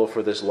responsible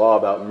for this law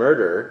about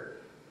murder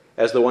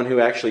as the one who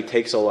actually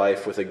takes a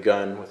life with a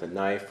gun, with a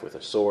knife, with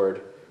a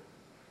sword,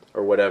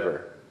 or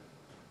whatever.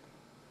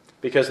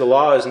 Because the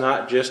law is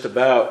not just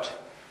about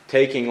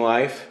taking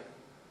life.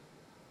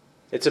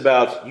 It's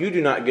about you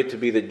do not get to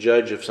be the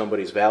judge of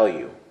somebody's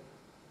value.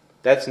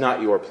 That's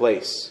not your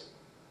place.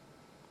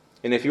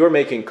 And if you're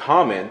making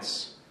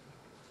comments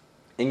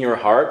in your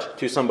heart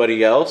to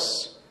somebody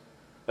else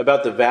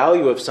about the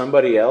value of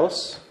somebody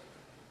else,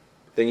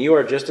 then you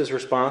are just as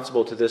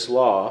responsible to this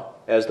law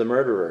as the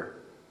murderer.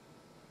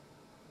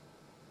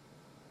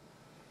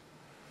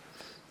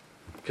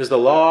 Because the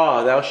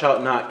law, thou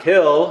shalt not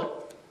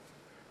kill,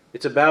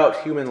 it's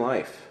about human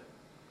life.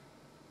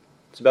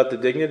 It's about the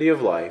dignity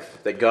of life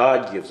that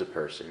God gives a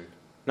person,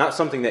 not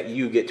something that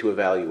you get to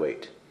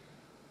evaluate.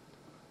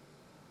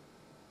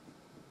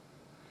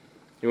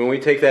 And when we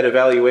take that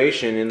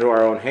evaluation into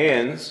our own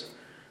hands,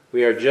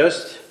 we are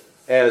just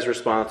as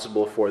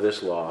responsible for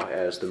this law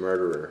as the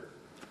murderer.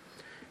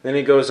 Then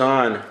he goes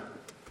on,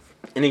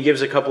 and he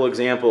gives a couple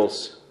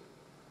examples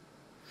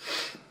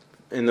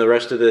in the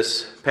rest of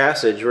this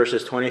passage,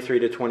 verses 23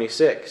 to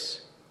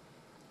 26,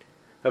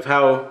 of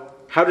how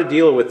to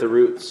deal with the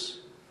roots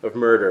of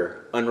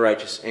murder,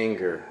 unrighteous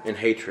anger, and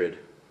hatred.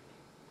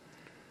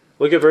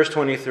 Look at verse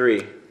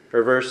 23,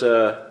 or verse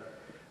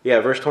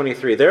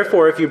 23.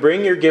 Therefore, if you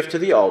bring your gift to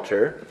the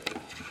altar,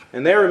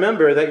 and there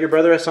remember that your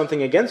brother has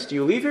something against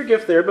you, leave your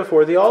gift there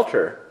before the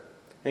altar,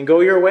 and go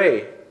your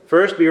way.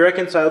 First be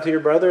reconciled to your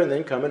brother, and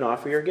then come and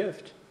offer your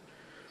gift.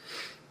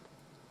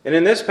 And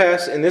in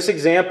this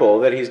example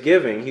that he's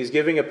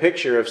giving a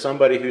picture of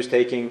somebody who's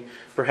taking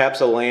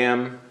perhaps a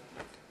lamb,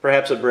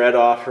 perhaps a bread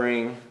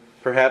offering,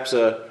 perhaps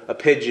a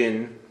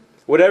pigeon,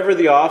 whatever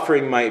the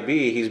offering might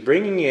be, he's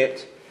bringing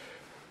it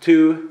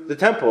to the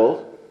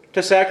temple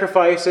to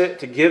sacrifice it,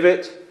 to give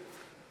it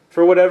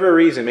for whatever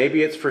reason.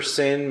 Maybe it's for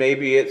sin,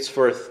 maybe it's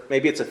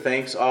a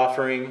thanks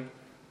offering.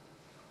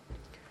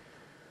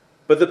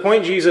 But the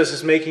point Jesus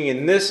is making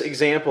in this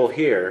example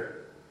here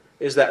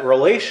is that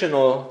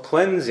relational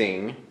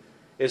cleansing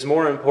is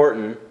more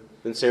important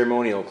than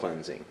ceremonial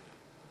cleansing.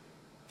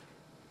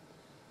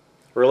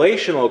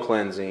 Relational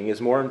cleansing is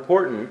more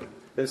important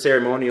than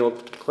ceremonial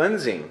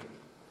cleansing.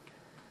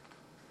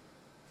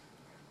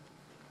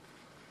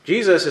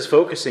 Jesus is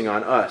focusing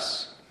on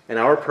us and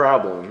our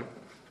problem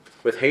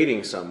with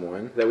hating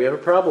someone that we have a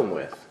problem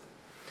with.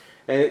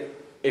 And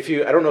I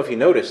don't know if you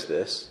noticed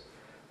this,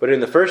 but in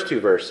the first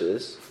two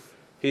verses,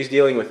 he's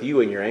dealing with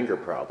you and your anger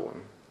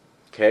problem.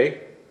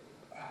 Okay?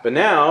 But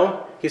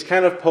now, he's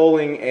kind of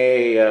pulling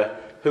a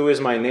who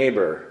is my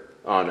neighbor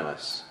on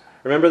us.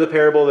 Remember the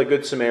parable of the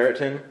Good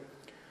Samaritan?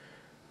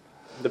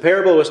 The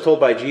parable was told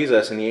by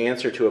Jesus in the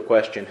answer to a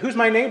question, who's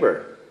my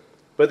neighbor?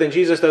 But then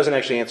Jesus doesn't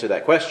actually answer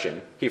that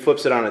question. He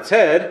flips it on its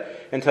head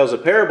and tells a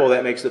parable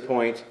that makes the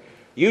point,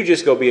 you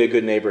just go be a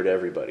good neighbor to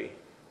everybody.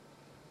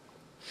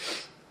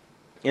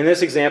 In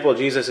this example,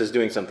 Jesus is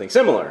doing something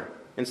similar.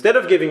 Instead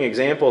of giving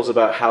examples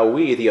about how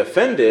we, the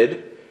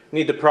offended,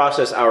 need to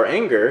process our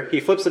anger, he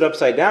flips it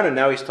upside down, and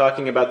now he's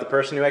talking about the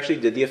person who actually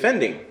did the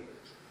offending.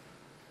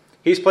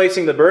 He's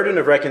placing the burden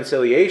of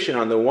reconciliation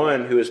on the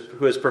one who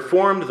has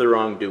performed the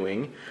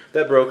wrongdoing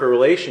that broke a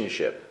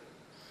relationship.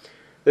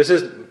 This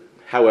is,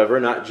 however,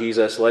 not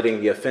Jesus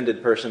letting the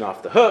offended person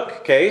off the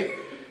hook, okay?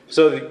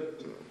 So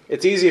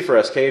it's easy for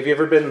us, okay? Have you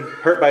ever been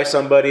hurt by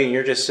somebody and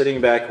you're just sitting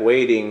back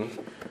waiting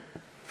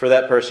for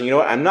that person? You know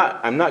what? I'm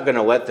not going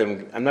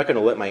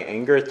to let my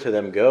anger to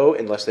them go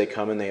unless they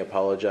come and they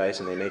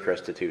apologize and they make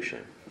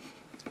restitution.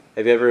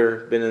 Have you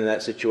ever been in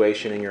that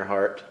situation in your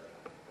heart?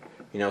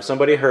 You know,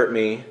 somebody hurt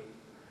me,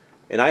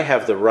 and I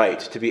have the right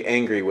to be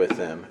angry with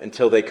them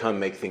until they come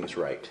make things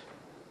right.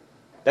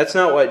 That's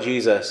not what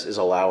Jesus is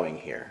allowing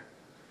here.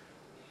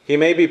 He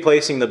may be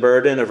placing the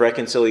burden of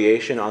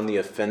reconciliation on the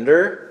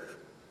offender,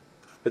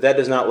 but that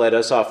does not let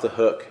us off the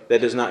hook.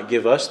 That does not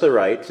give us the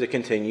right to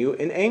continue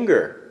in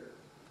anger.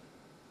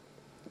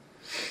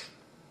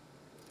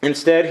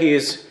 Instead,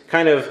 he's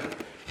kind of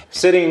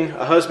sitting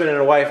a husband and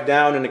a wife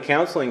down in a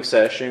counseling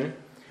session,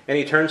 and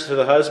he turns to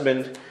the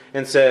husband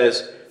and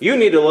says, you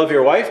need to love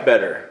your wife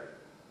better.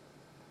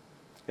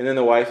 And then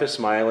the wife is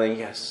smiling,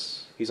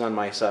 yes, he's on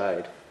my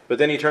side. But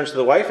then he turns to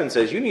the wife and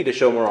says, you need to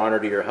show more honor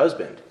to your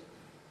husband.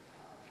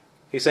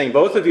 He's saying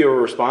both of you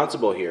are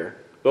responsible here.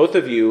 Both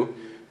of you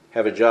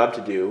have a job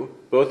to do.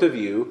 Both of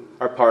you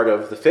are part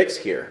of the fix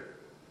here.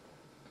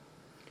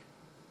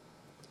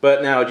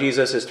 But now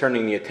Jesus is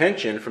turning the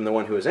attention from the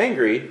one who is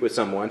angry with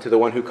someone to the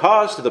one who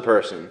caused the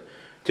person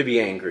to be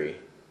angry.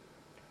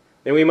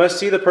 And we must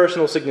see the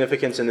personal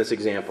significance in this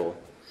example.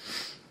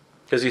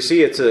 Because you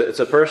see, it's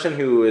a person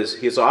who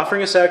is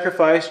offering a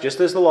sacrifice just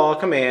as the law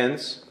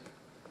commands.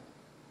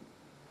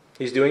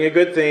 He's doing a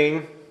good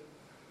thing.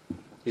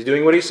 He's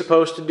doing what he's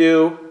supposed to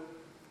do.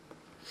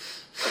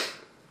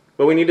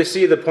 But we need to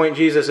see the point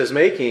Jesus is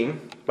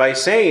making by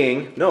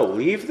saying, no,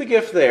 leave the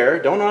gift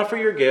there. Don't offer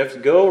your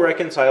gift. Go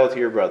reconcile to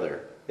your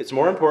brother. It's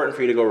more important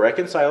for you to go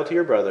reconcile to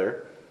your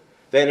brother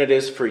than it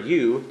is for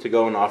you to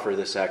go and offer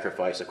this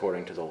sacrifice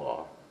according to the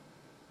law.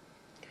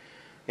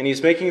 And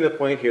he's making the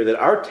point here that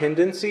our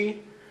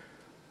tendency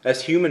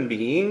as human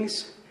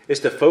beings is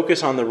to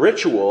focus on the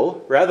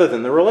ritual rather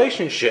than the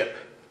relationship.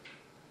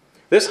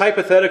 This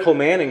hypothetical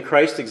man in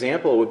Christ's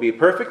example would be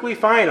perfectly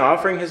fine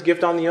offering his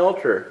gift on the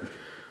altar.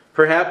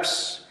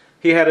 Perhaps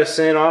he had a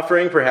sin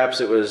offering,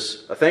 perhaps it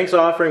was a thanks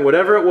offering,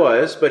 whatever it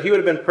was, but he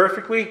would have been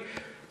perfectly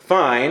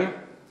fine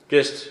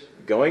just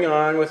going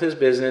on with his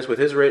business, with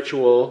his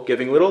ritual,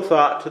 giving little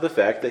thought to the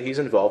fact that he's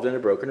involved in a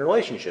broken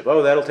relationship.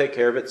 Oh, that'll take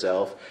care of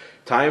itself.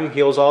 Time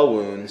heals all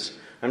wounds.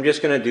 I'm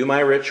just going to do my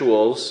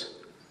rituals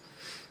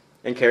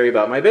and carry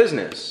about my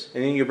business.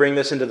 And then you bring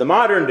this into the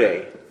modern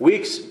day.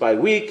 Weeks by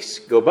weeks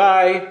go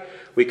by.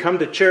 We come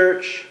to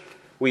church.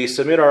 We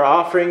submit our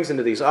offerings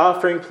into these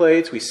offering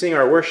plates. We sing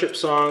our worship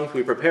songs.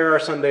 We prepare our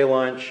Sunday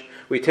lunch.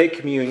 We take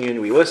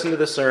communion. We listen to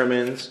the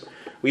sermons.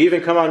 We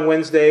even come on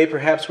Wednesday.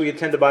 Perhaps we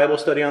attend a Bible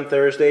study on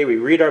Thursday. We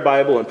read our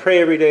Bible and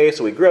pray every day,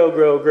 so we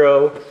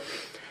grow.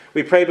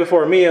 We pray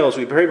before meals.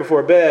 We pray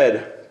before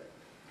bed.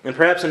 And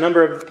perhaps a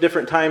number of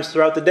different times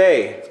throughout the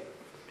day.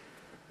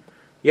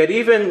 Yet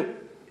even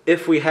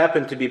if we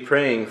happen to be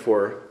praying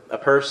for a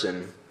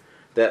person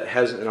that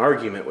has an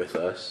argument with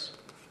us,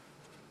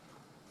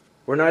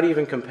 we're not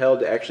even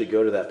compelled to actually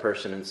go to that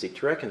person and seek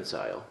to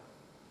reconcile.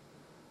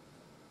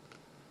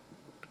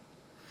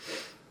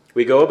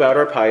 We go about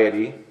our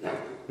piety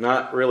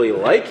not really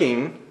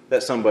liking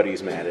that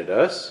somebody's mad at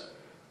us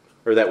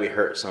or that we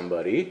hurt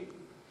somebody,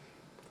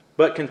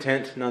 but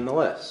content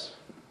nonetheless.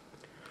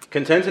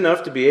 Content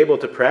enough to be able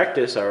to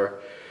practice our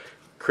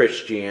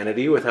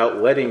Christianity without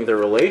letting the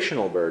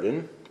relational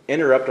burden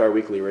interrupt our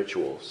weekly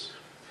rituals.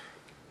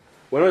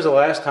 When was the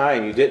last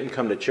time you didn't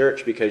come to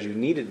church because you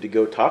needed to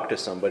go talk to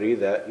somebody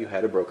that you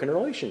had a broken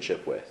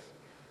relationship with?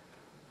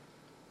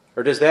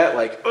 Or does that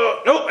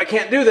oh, no, I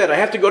can't do that. I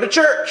have to go to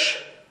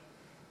church.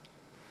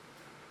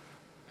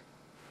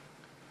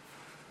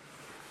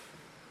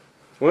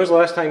 When was the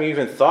last time you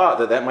even thought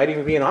that that might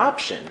even be an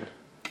option?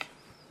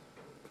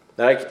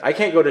 That I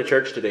can't go to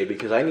church today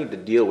because I need to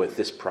deal with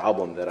this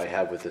problem that I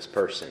have with this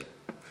person.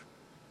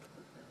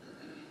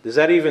 Does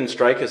that even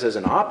strike us as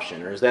an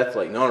option? Or is that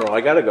no,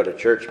 I got to go to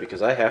church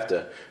because I have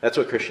to. That's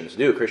what Christians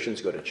do.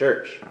 Christians go to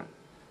church.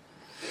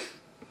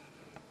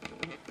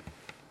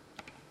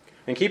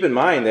 And keep in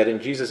mind that in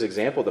Jesus'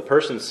 example, the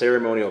person's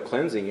ceremonial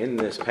cleansing in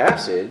this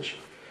passage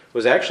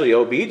was actually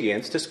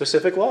obedience to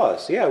specific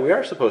laws. Yeah, we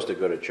are supposed to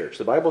go to church.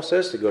 The Bible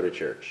says to go to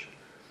church.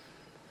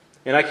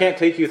 And I can't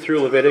take you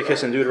through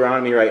Leviticus and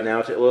Deuteronomy right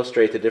now to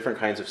illustrate the different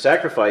kinds of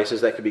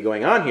sacrifices that could be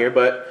going on here,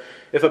 but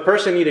if a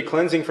person needed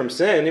cleansing from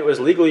sin, it was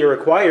legally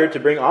required to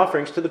bring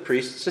offerings to the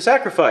priests to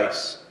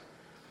sacrifice.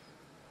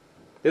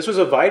 This was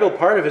a vital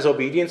part of his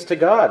obedience to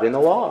God in the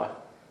law.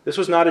 This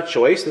was not a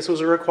choice, this was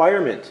a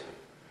requirement.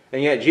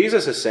 And yet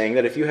Jesus is saying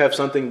that if you have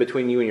something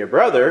between you and your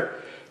brother,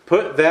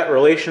 put that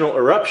relational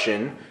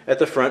eruption at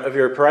the front of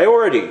your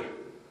priority.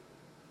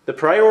 The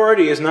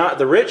priority is not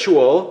the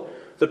ritual,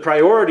 the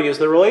priority is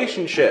the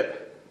relationship.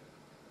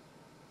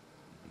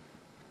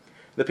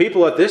 The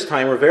people at this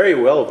time were very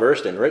well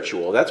versed in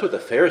ritual. That's what the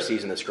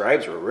Pharisees and the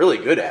scribes were really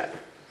good at.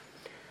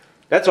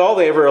 That's all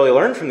they ever really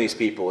learned from these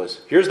people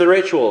is, here's the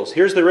rituals,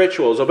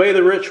 obey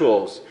the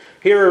rituals.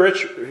 Here a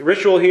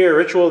ritual here,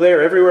 ritual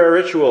there, everywhere a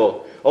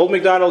ritual. Old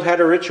MacDonald had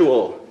a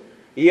ritual.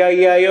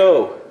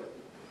 E-I-E-I-O.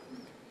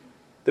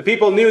 The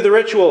people knew the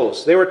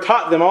rituals. They were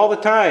taught them all the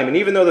time. And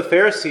even though the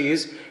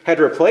Pharisees had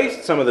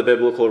replaced some of the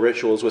biblical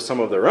rituals with some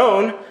of their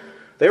own,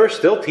 they were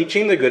still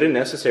teaching the good and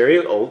necessary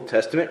Old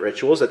Testament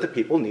rituals that the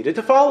people needed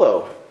to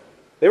follow.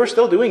 They were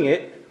still doing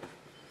it.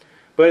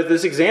 But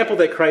this example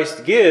that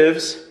Christ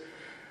gives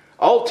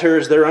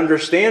alters their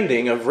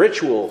understanding of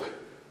ritual,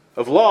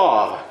 of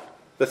law,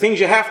 the things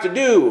you have to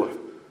do,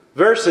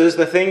 versus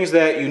the things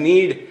that you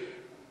need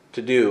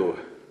to do.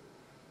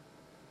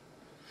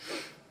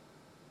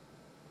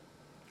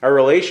 Our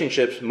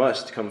relationships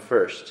must come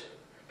first.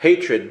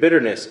 Hatred,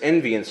 bitterness,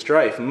 envy, and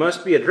strife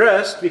must be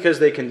addressed because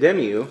they condemn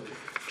you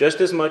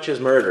just as much as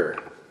murder.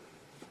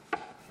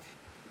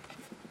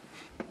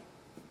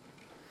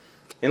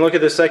 And look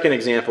at the second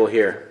example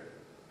here.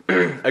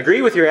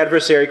 Agree with your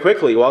adversary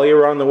quickly while you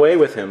are on the way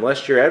with him,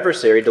 lest your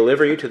adversary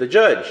deliver you to the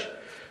judge.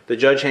 The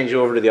judge hands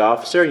you over to the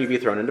officer and you be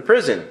thrown into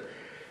prison.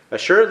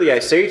 Assuredly, I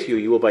say to you,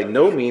 you will by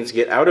no means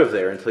get out of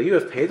there until you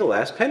have paid the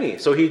last penny.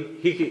 So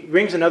he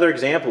brings another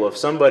example of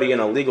somebody in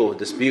a legal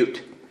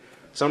dispute,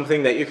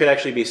 something that you could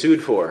actually be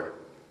sued for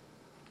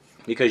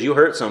because you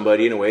hurt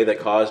somebody in a way that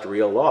caused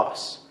real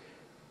loss.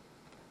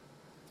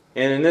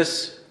 And in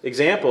this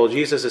example,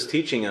 Jesus is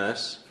teaching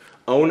us,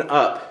 own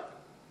up.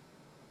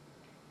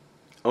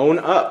 Own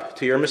up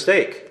to your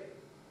mistake.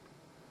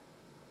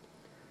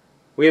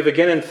 We have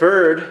again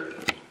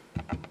inferred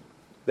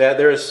that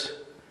there's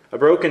a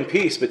broken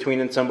piece between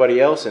and somebody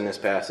else in this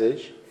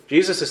passage.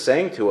 Jesus is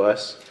saying to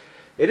us,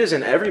 it is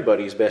in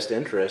everybody's best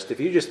interest if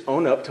you just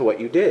own up to what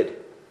you did.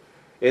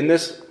 In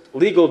this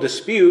legal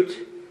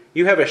dispute,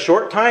 you have a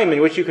short time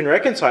in which you can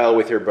reconcile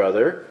with your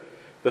brother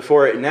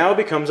before it now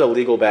becomes a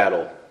legal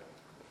battle,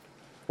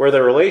 where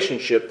the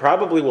relationship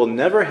probably will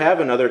never have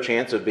another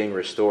chance of being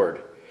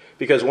restored.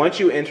 Because once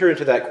you enter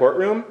into that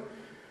courtroom,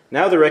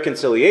 now the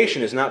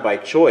reconciliation is not by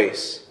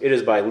choice, it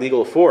is by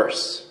legal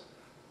force.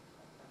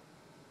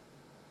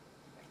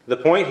 The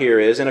point here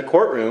is, in a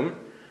courtroom,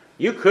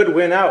 you could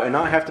win out and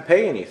not have to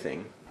pay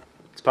anything.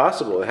 It's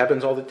possible. It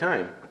happens all the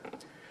time.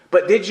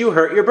 But did you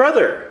hurt your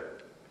brother?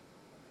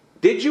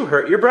 Did you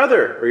hurt your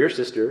brother or your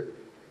sister?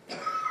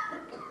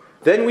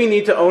 Then we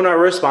need to own our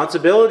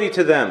responsibility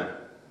to them,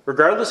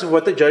 regardless of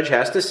what the judge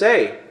has to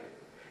say.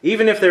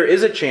 Even if there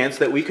is a chance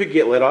that we could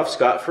get let off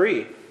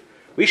scot-free.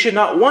 We should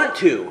not want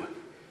to,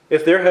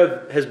 if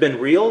there has been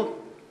real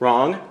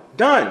wrong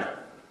done.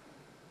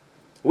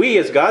 We,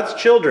 as God's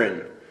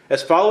children,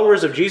 as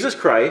followers of Jesus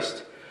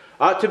Christ,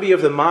 ought to be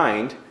of the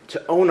mind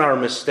to own our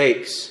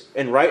mistakes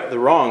and right the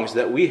wrongs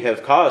that we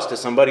have caused to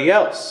somebody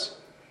else.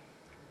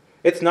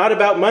 It's not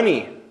about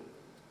money.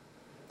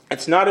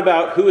 It's not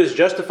about who is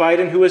justified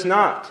and who is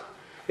not.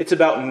 It's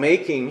about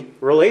making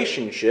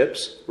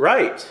relationships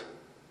right.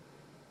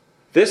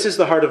 This is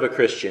the heart of a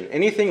Christian.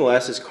 Anything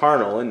less is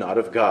carnal and not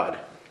of God.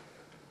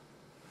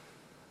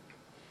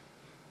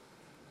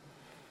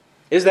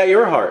 Is that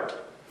your heart?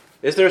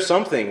 Is there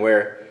something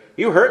where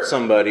you hurt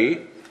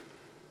somebody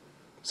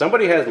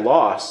has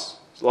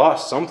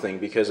lost something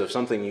because of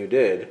something you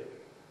did,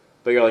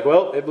 but you're like,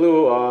 well, it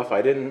blew off.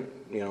 I didn't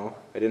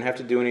have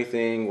to do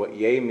anything. What,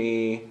 yay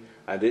me.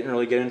 I didn't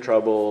really get in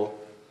trouble.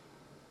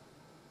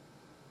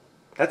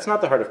 That's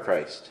not the heart of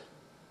Christ.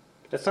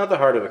 That's not the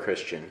heart of a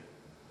Christian.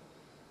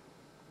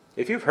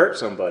 If you've hurt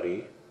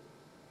somebody,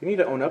 you need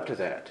to own up to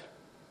that.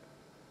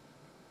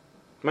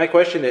 My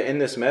question to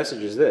end this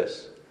message is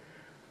this.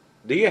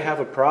 Do you have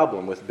a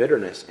problem with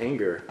bitterness,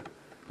 anger,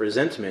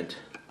 resentment,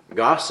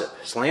 gossip,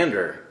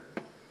 slander?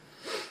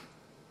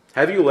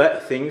 Have you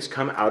let things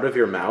come out of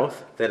your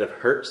mouth that have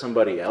hurt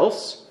somebody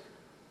else?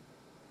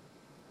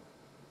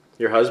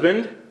 Your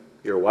husband?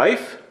 Your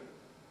wife?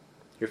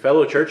 Your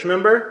fellow church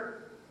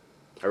member?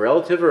 A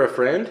relative or a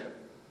friend?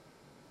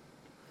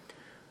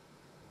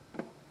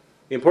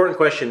 The important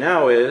question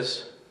now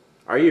is,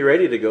 are you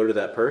ready to go to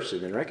that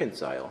person and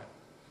reconcile?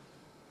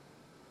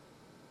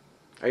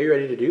 Are you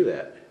ready to do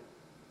that?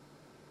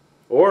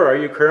 Or are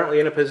you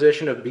currently in a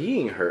position of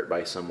being hurt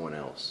by someone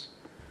else?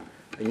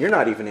 And you're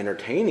not even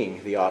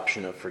entertaining the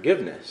option of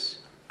forgiveness.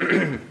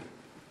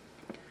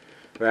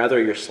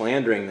 Rather, you're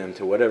slandering them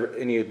to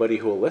anybody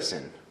who will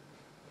listen.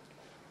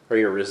 Or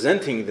you're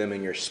resenting them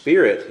in your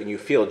spirit and you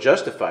feel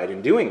justified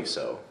in doing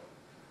so.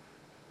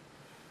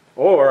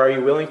 Or are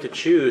you willing to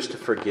choose to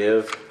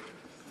forgive,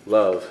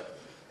 love,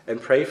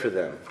 and pray for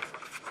them?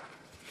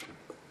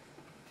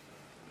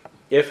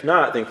 If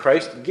not, then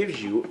Christ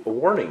gives you a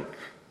warning.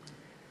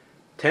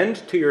 Tend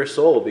to your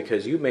soul,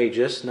 because you may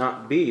just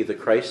not be the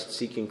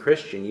Christ-seeking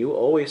Christian you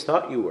always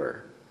thought you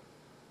were.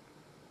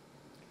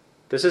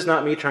 This is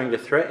not me trying to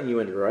threaten you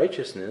into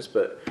righteousness,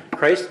 but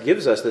Christ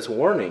gives us this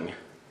warning.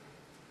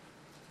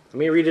 Let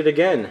me read it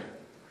again.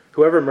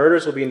 Whoever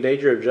murders will be in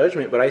danger of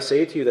judgment, but I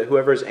say to you that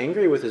whoever is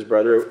angry with his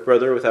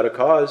brother without a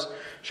cause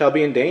shall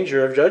be in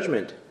danger of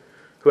judgment.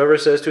 Whoever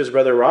says to his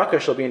brother, Raca,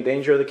 shall be in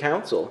danger of the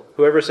council.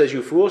 Whoever says,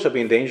 you fool, shall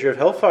be in danger of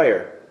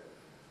hellfire.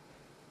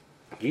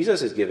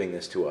 Jesus is giving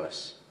this to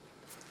us.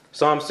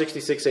 Psalm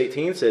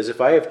 66:18 says,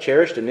 if I have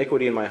cherished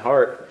iniquity in my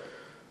heart,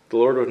 the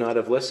Lord would not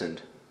have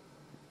listened.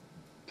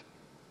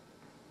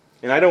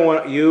 And I don't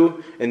want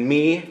you and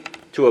me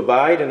to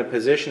abide in a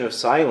position of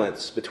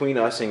silence between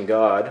us and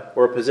God,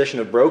 or a position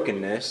of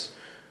brokenness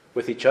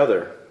with each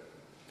other.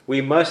 We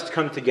must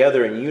come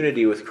together in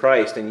unity with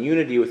Christ and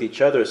unity with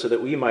each other so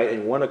that we might,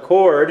 in one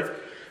accord,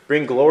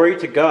 bring glory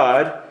to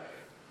God,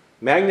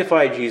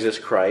 magnify Jesus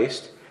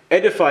Christ,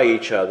 edify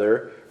each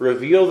other,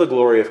 reveal the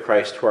glory of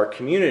Christ to our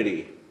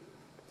community.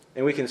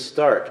 And we can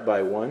start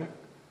by 1,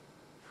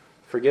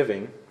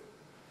 forgiving,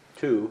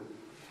 2,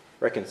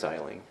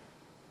 reconciling.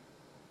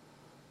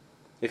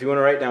 If you want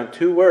to write down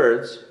 2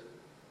 words,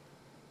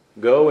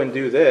 go and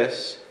do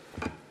this,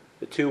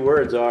 the 2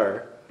 words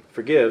are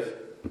forgive,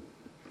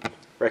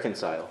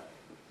 reconcile.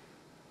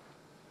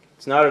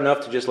 It's not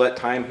enough to just let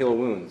time heal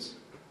wounds.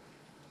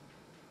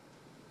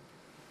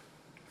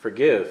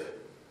 Forgive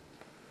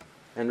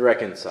and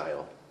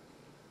reconcile.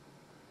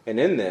 And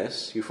in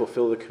this, you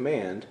fulfill the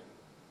command,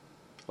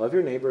 love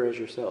your neighbor as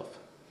yourself.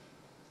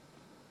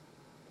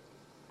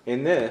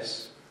 In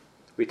this,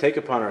 we take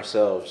upon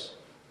ourselves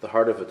the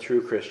heart of a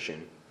true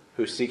Christian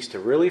who seeks to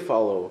really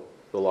follow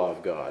the law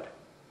of God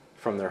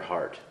from their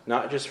heart,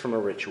 not just from a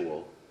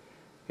ritual.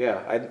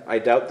 Yeah, I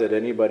doubt that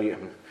anybody,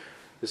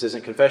 This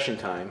isn't confession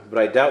time, but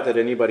I doubt that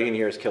anybody in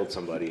here has killed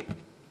somebody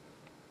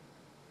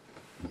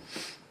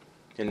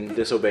and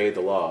disobeyed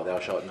the law, thou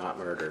shalt not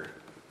murder.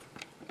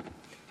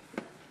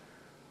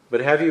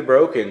 But have you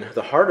broken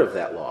the heart of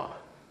that law?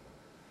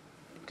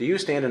 Do you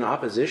stand in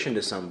opposition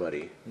to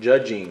somebody,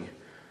 judging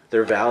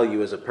their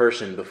value as a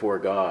person before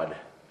God?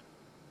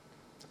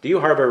 Do you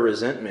harbor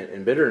resentment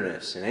and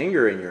bitterness and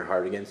anger in your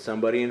heart against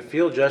somebody and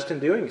feel just in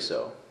doing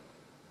so?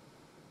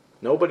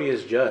 Nobody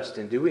is just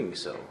in doing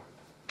so.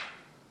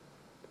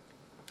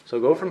 So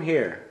go from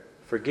here.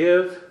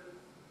 Forgive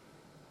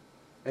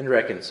and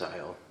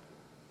reconcile.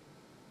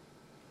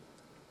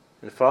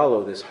 And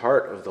follow this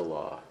heart of the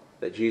law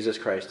that Jesus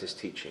Christ is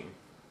teaching.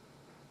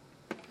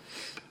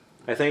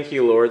 I thank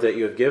you, Lord, that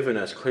you have given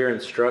us clear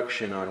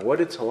instruction on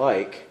what it's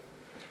like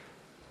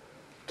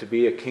to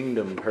be a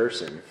kingdom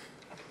person.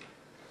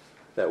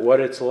 That what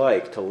it's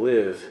like to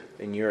live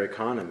in your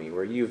economy,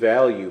 where you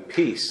value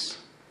peace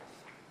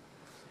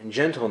and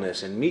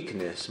gentleness and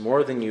meekness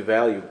more than you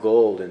value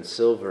gold and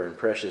silver and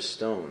precious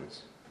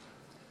stones.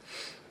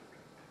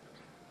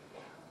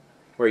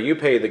 Where you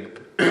pay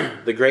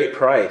the great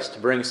price to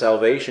bring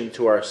salvation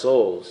to our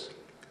souls,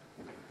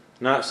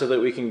 not so that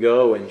we can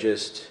go and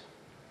just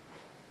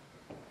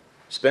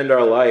spend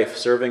our life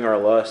serving our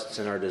lusts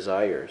and our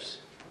desires,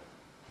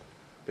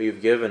 but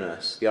you've given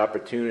us the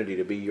opportunity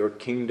to be your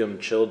kingdom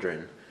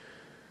children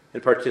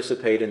and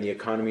participate in the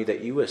economy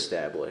that you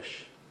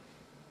establish.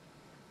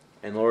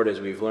 And Lord, as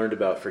we've learned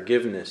about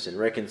forgiveness and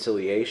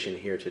reconciliation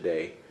here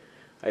today,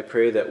 I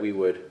pray that we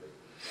would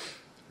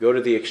go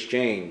to the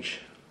exchange,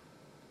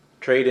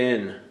 trade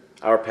in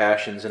our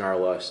passions and our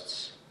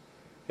lusts,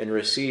 and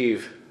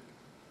receive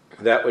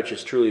that which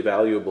is truly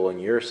valuable in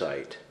your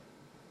sight.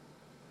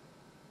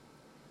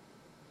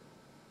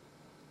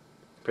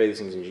 Pray these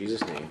things in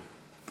Jesus' name.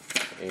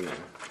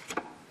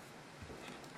 Amen.